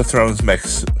the Rave of Thrones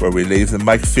mix, where we leave the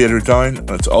mic fader down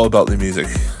and it's all about the music.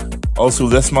 Also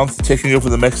this month, taking over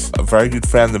the mix, a very good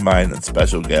friend of mine and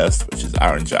special guest, which is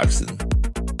Aaron Jackson.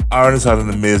 Aaron has had an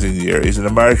amazing year. He's an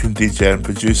American DJ and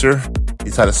producer.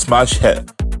 He's had a smash hit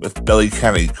with Billy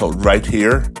Kenny called Right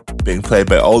Here, being played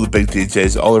by all the big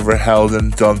DJs, Oliver Heldon,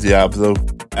 Don Diablo,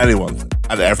 anyone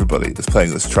and everybody is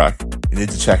playing this track. You need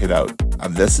to check it out.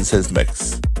 And this is his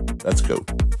mix. Let's go.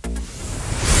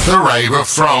 The Rave of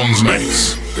Thrones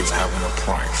mix is having a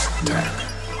price tag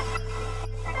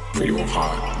for your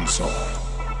heart and soul.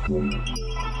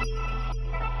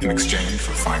 In exchange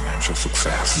for financial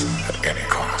success at any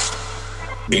cost,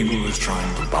 evil is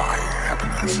trying to buy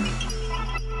happiness.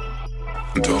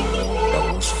 Until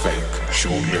those fake,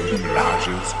 short-lived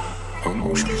mirages of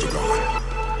emotions are gone.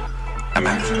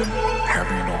 Imagine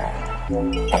having it all,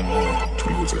 only to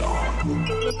lose it all.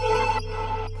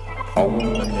 All the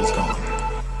money is gone.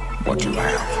 What you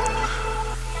have,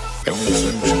 the only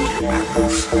solution to your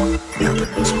madness,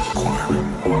 happiness is acquiring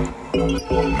more. Now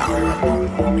you have no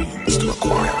more means to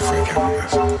acquire fake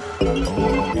happiness, no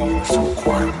more means to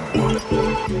acquire more.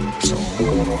 So who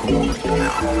are you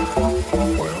now?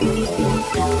 Well, all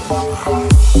people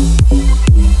now.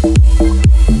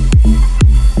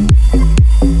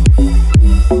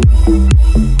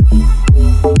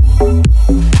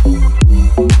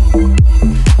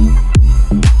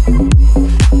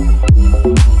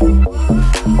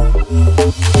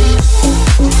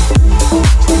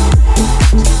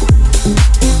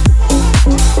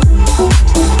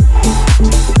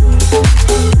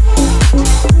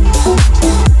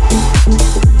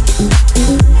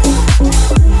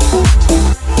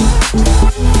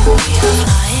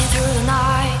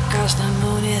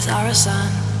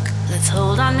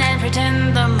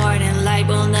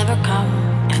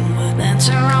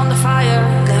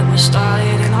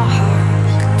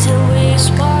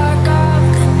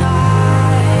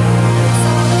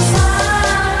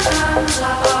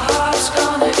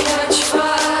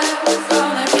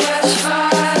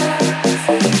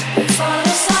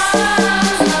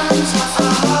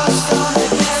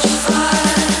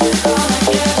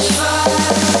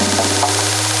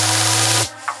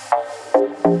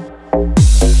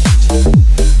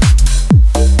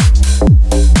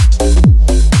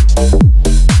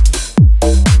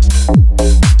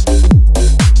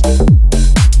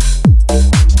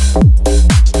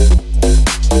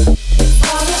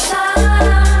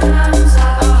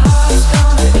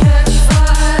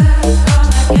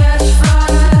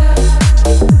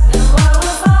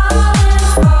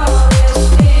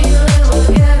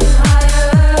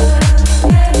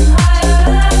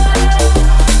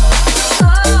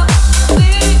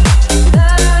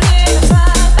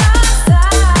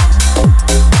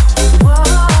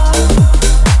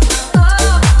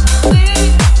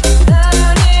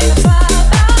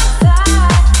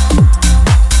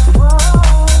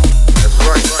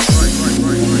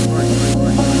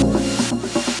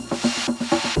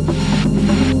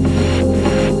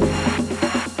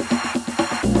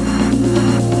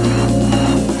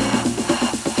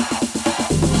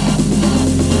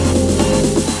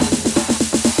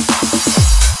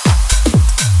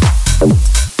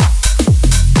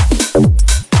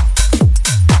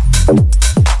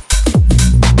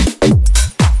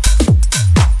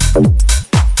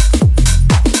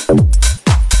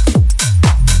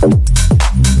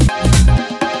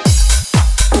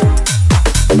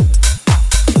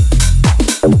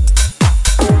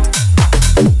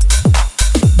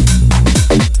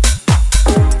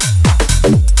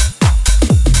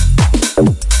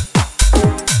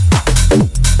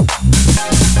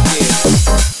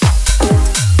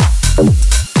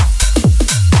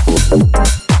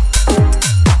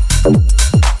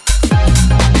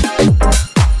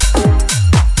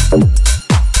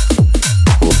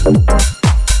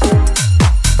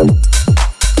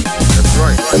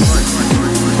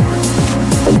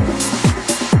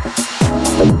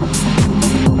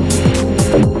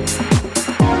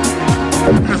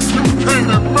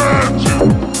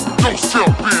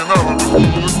 being out of the hood.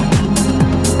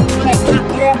 You'll keep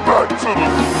going back to the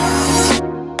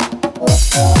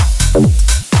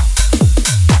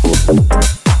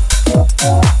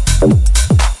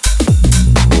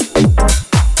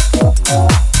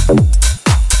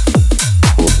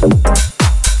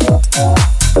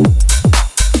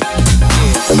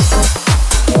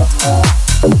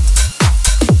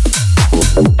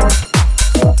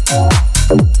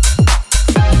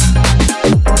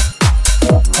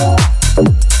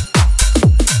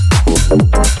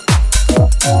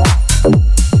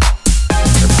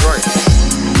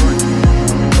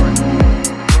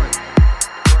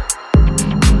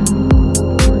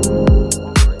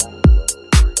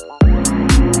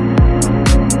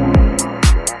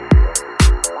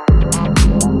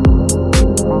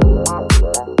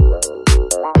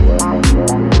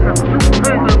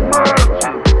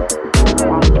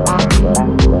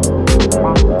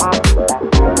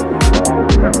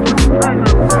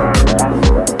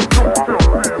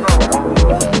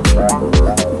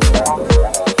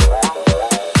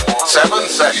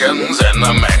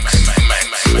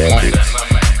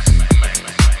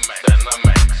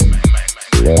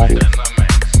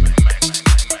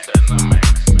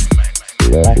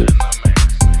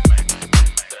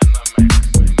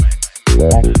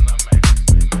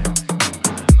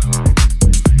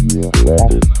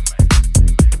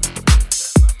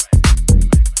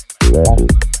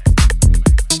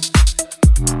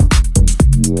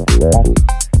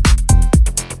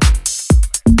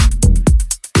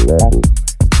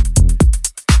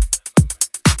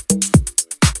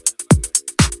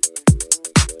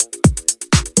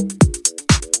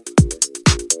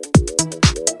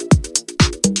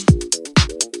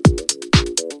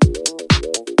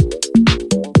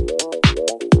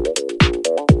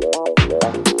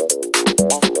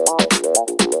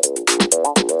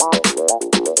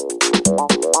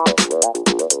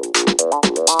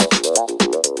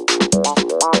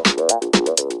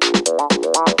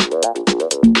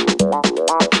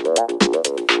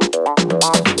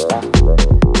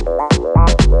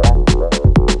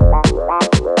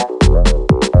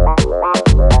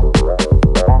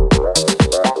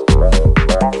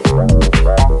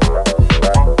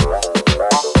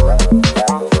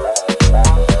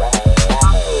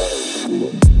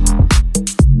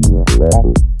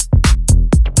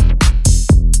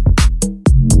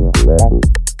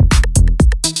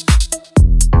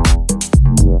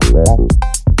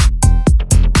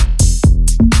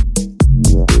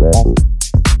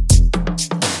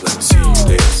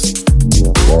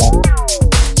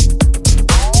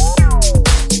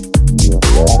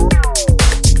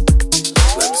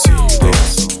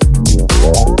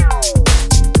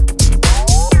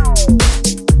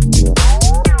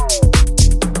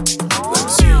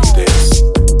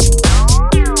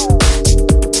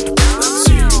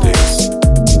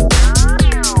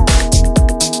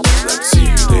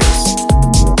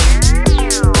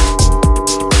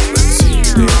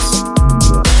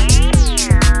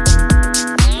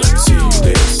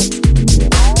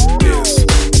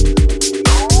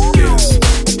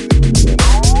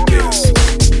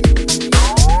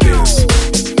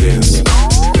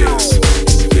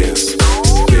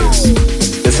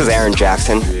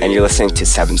Jackson, and you're listening to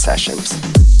 7 Sessions.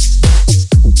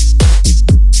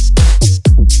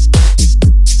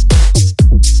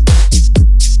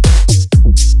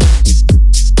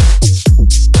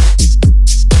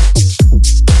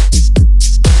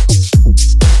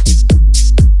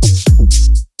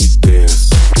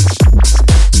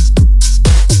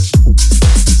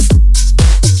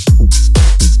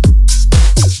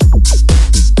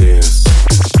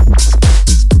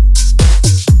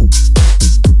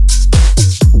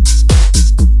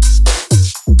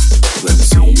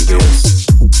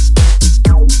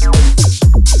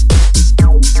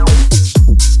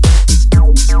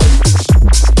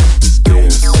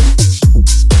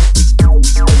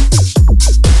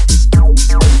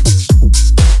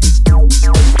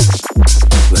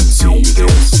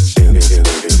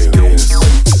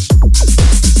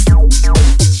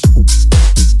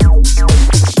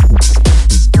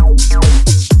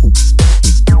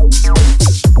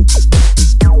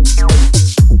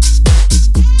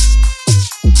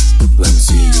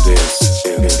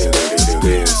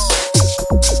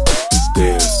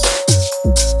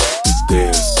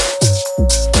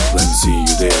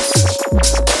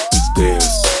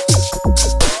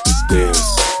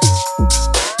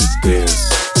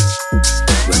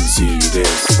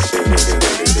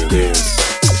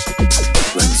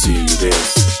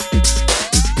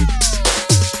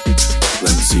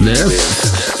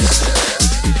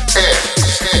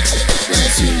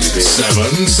 This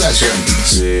 7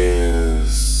 Sessions.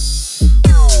 Yes.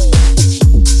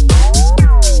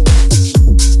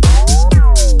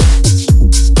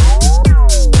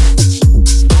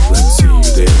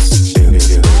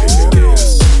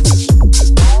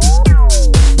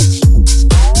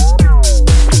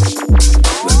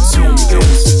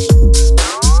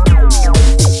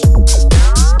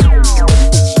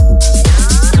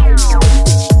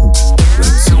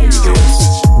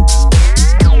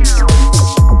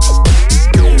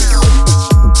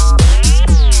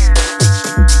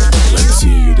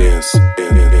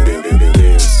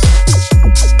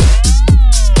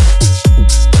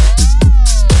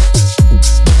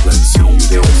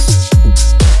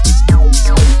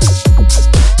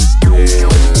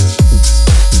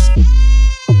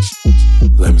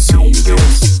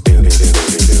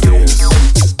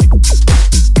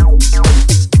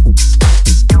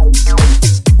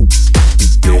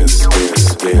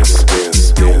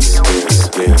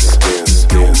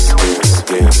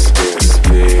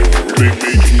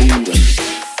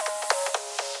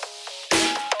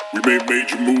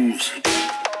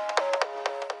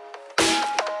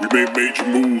 made major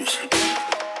moves.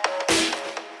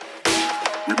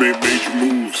 We made major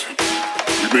moves.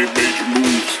 We made major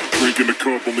moves. Drinking a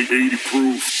cup only 80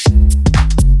 proof.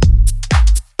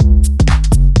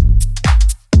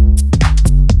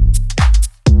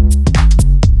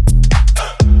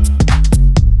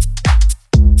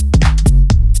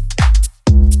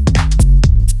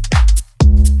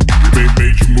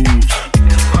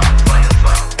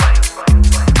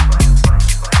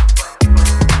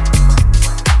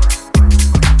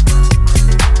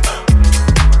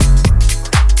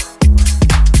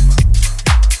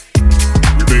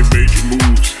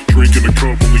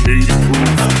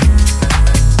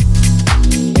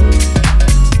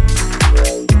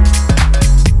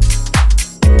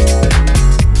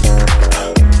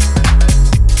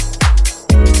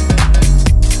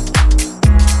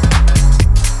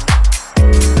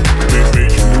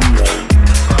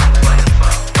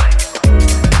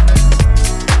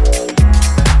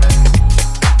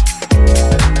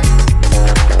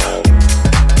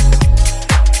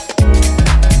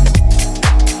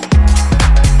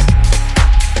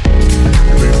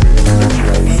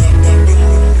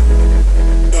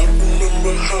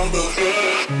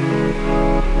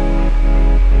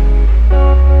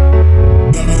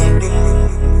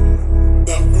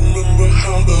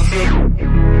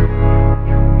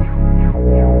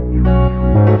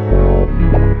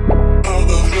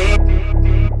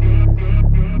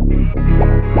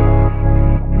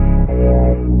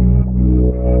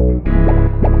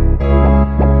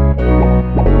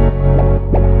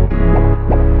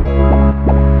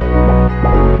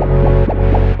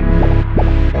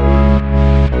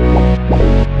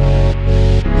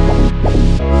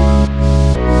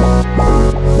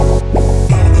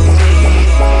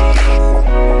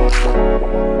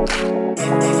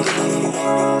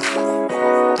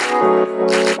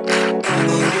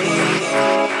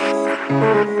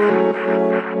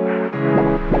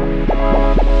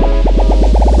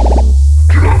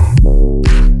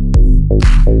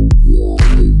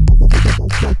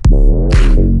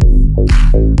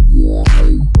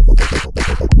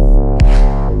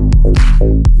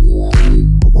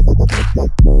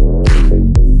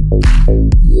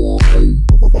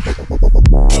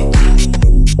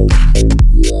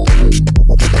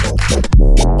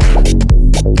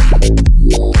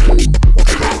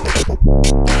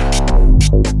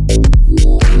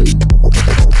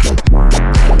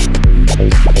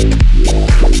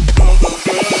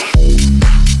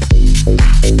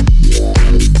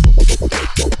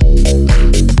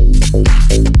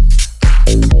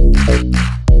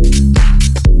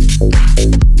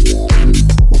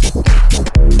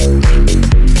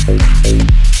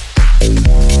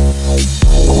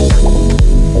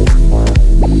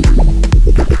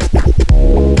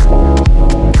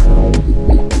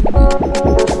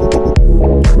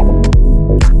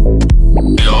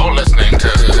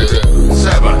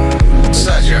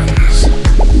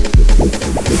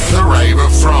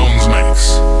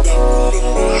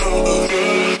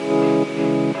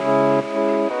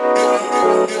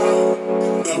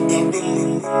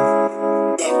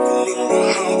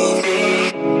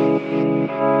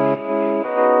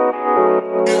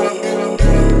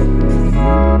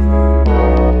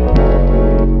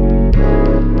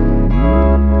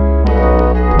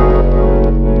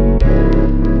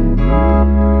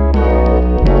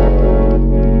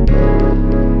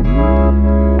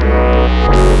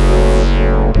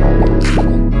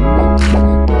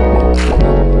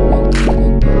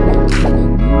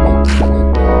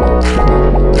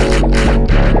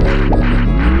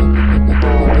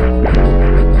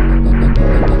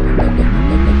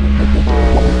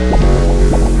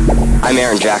 I'm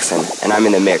Aaron Jackson, and I'm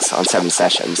in the mix on 7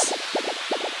 Sessions.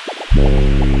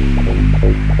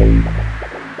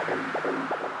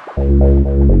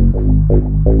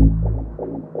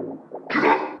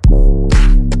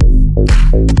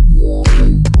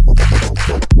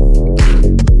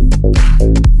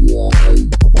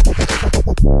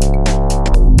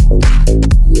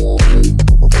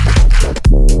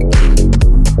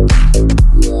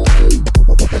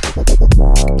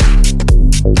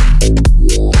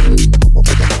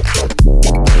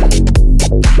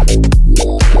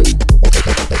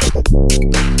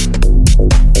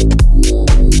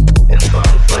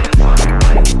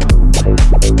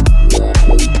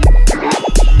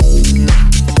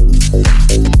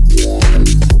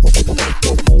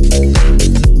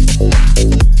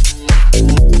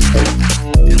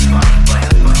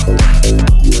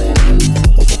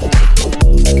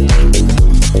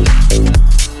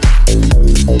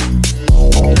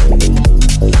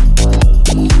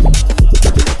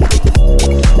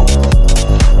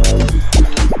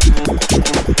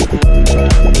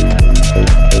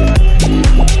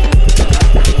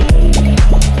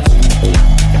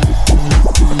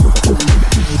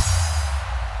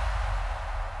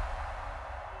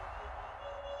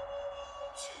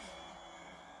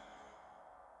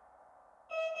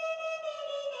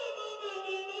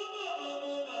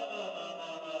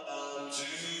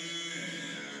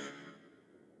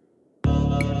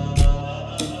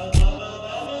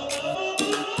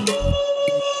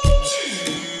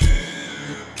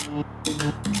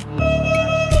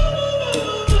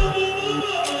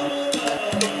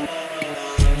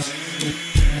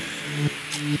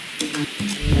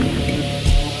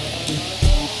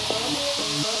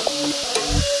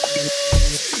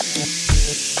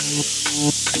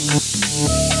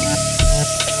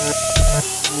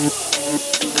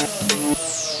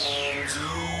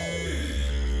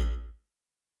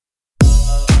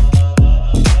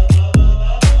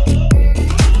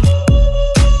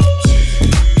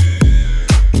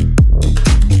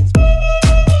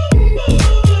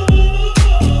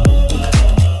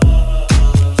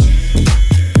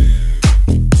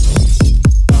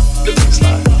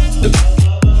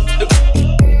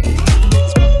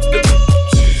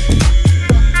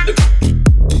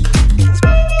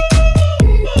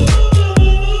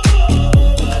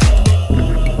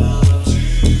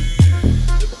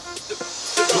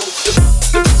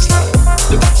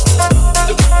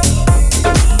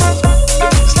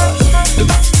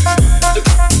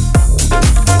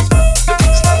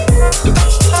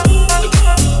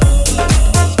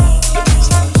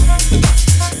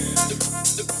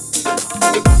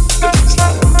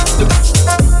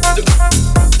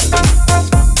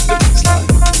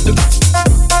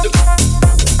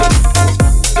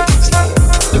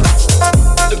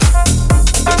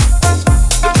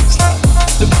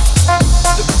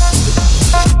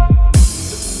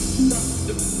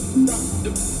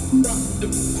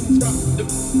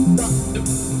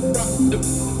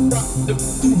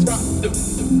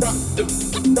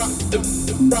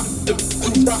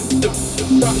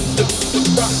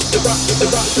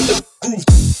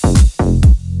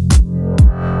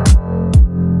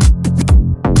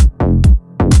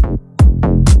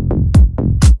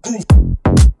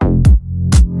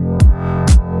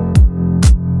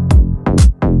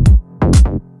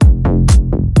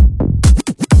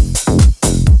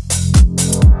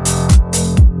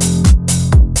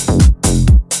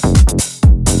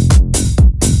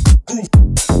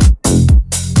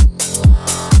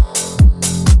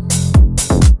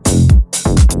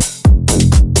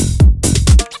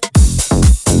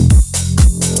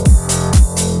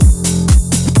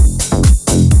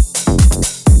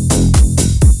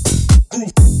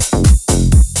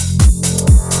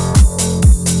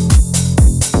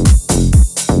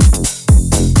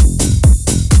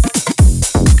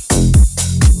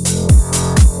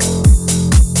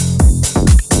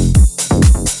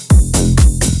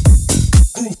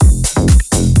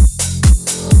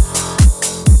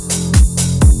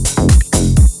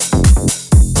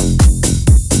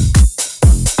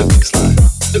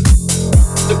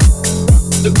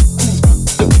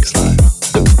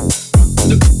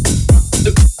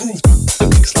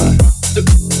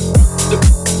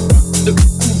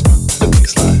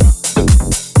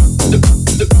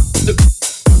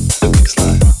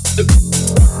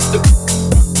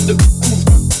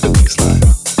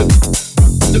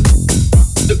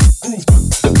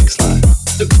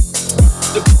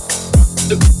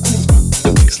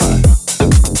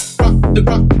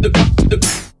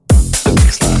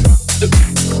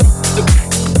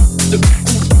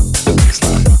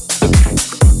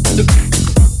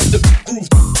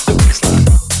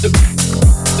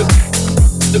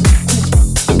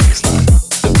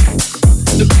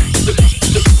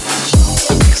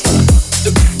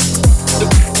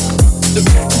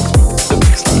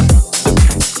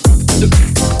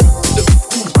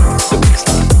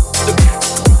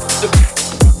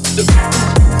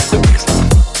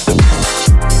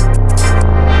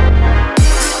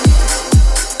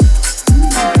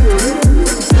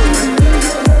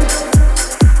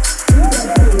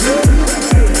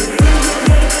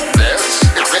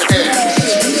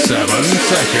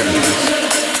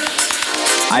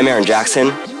 I'm Aaron Jackson,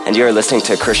 and you're listening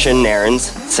to Christian Nairn's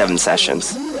 7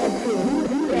 Sessions.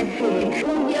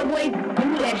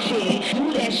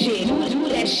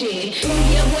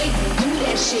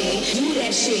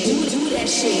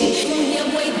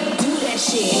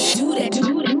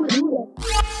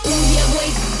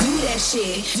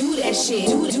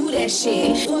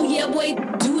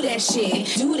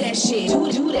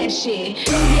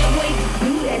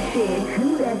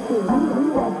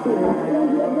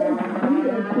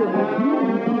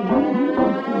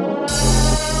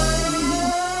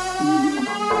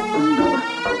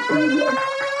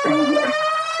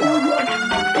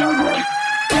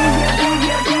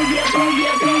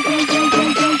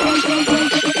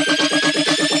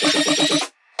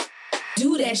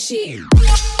 Do that shit.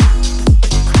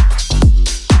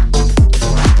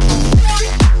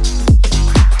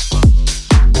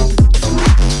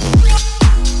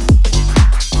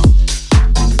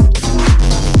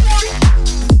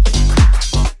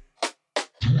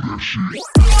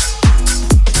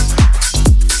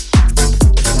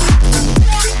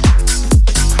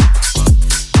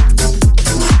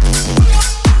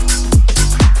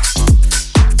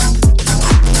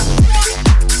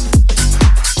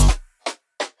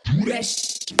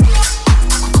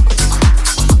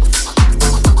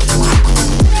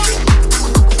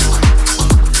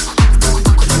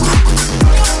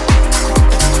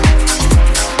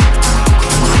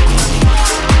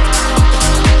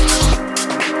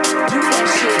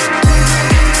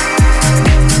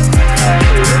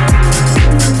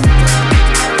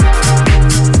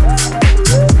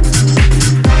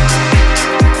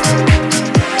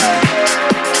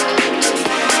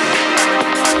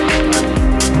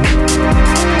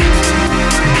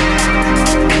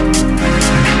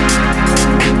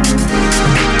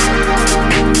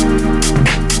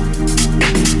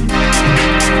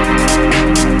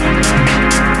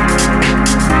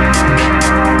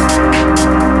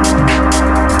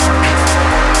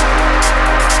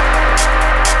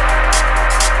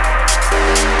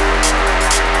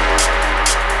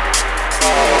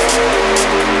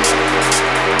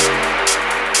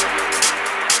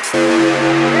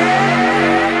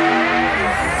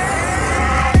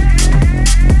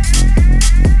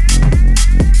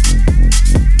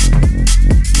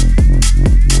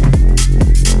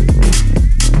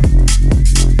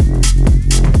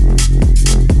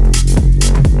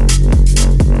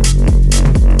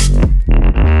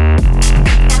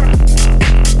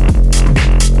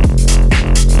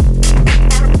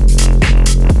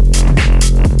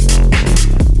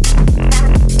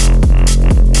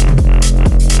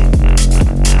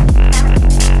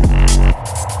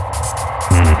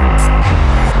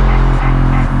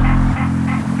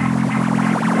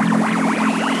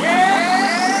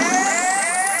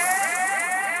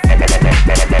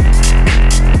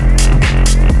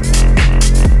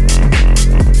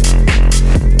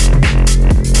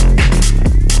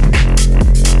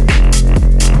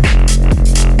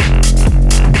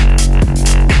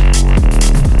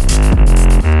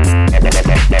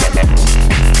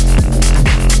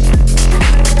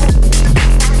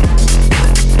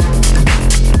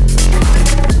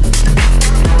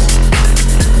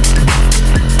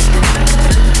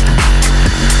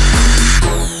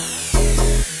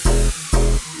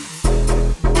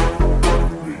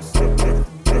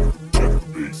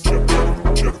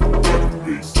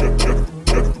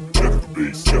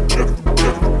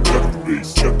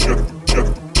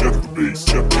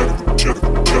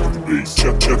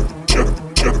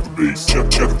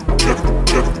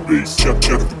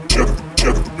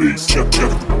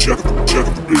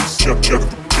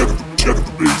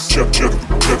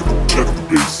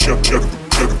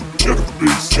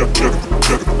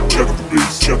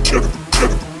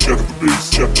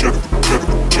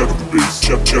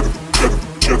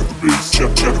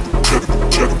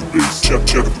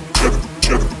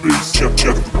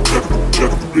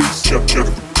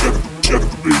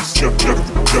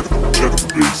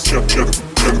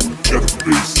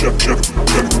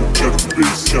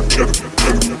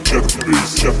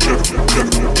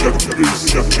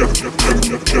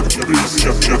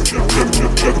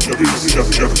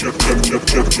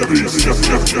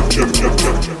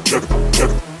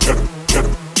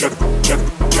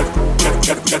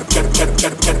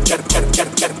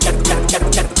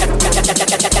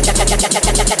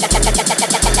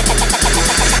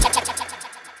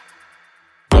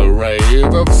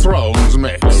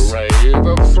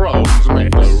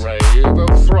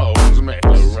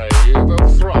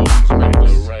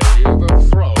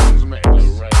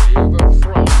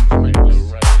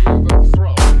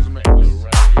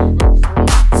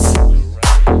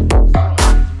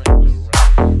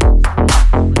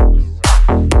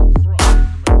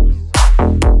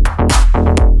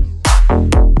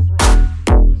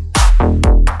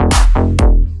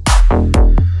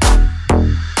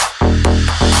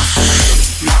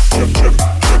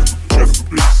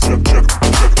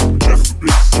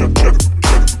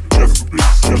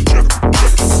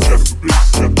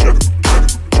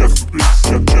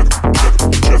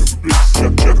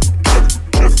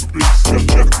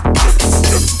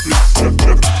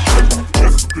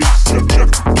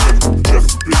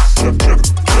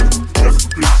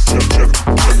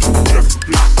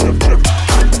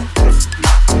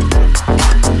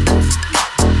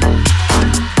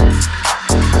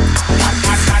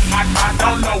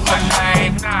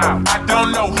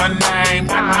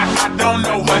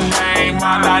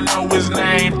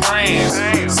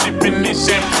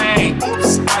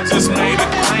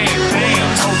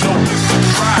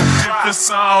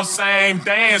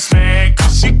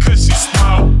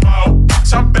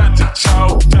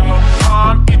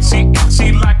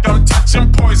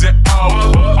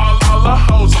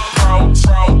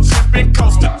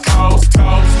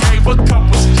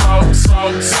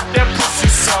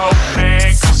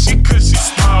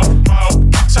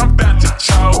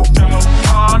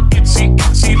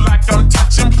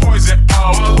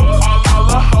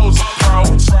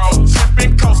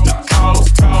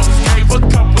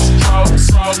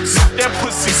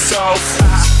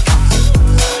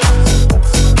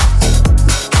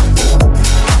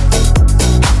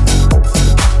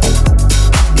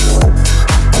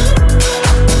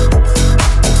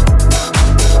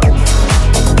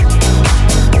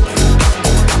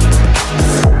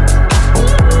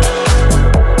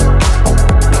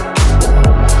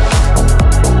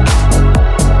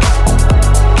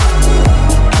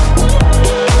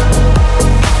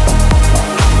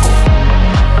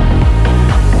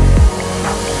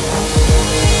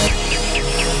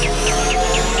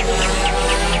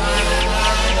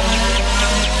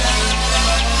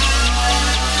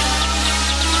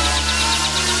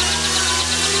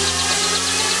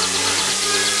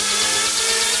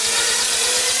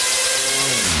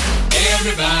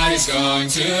 Everybody's going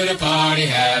to the party,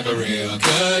 have a real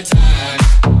good time.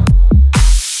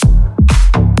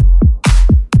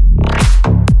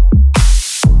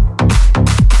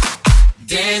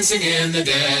 Dancing in the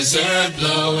desert,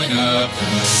 blowing up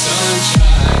the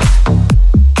sunshine.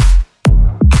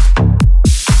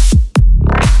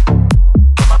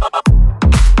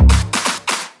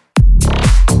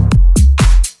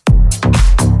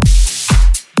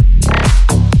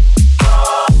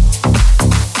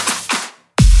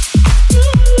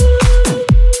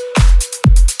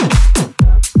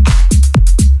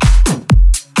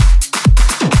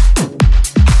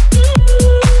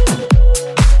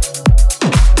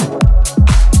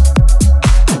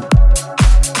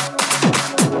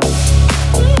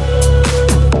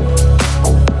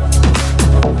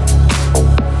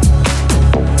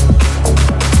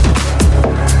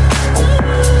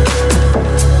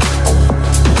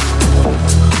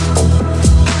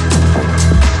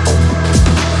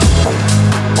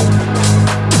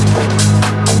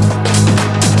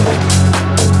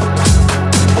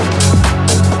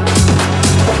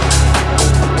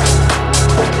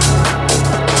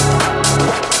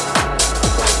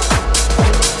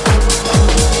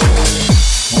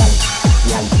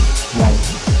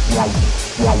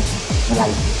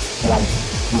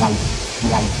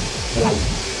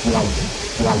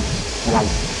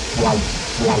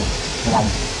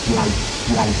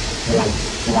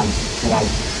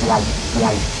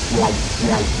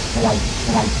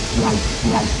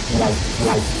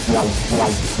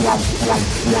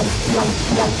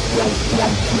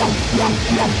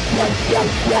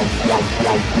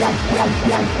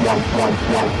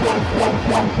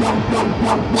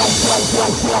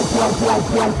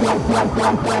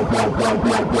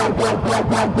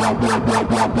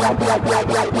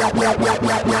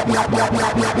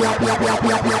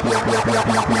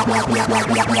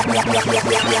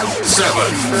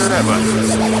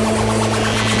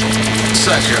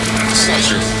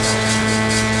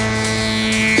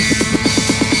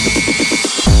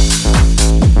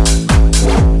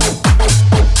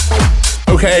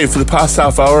 Okay, for the past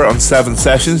half hour on 7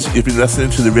 Sessions, you've been listening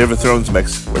to the Rave of Thrones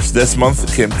mix, which this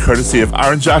month came courtesy of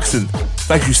Aaron Jackson.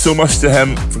 Thank you so much to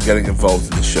him for getting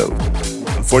involved in the show.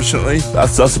 Unfortunately,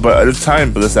 that's us about out of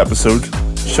time for this episode.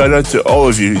 Shout out to all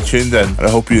of you who tuned in, and I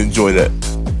hope you enjoyed it.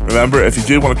 Remember, if you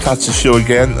do want to catch the show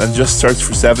again, then just search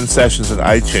for 7 Sessions on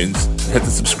iTunes. Hit the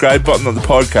subscribe button on the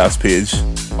podcast page.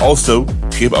 Also,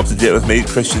 to keep up to date with me,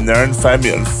 Christian Nairn, find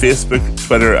me on Facebook,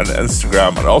 Twitter and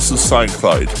Instagram, and also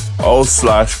SoundCloud,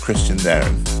 /Christian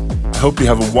Nairn. I hope you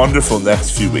have a wonderful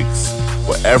next few weeks,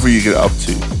 whatever you get up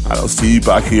to, and I'll see you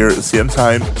back here at the same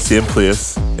time, same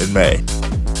place in May.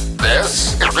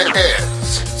 This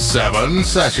is 7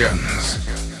 Sessions.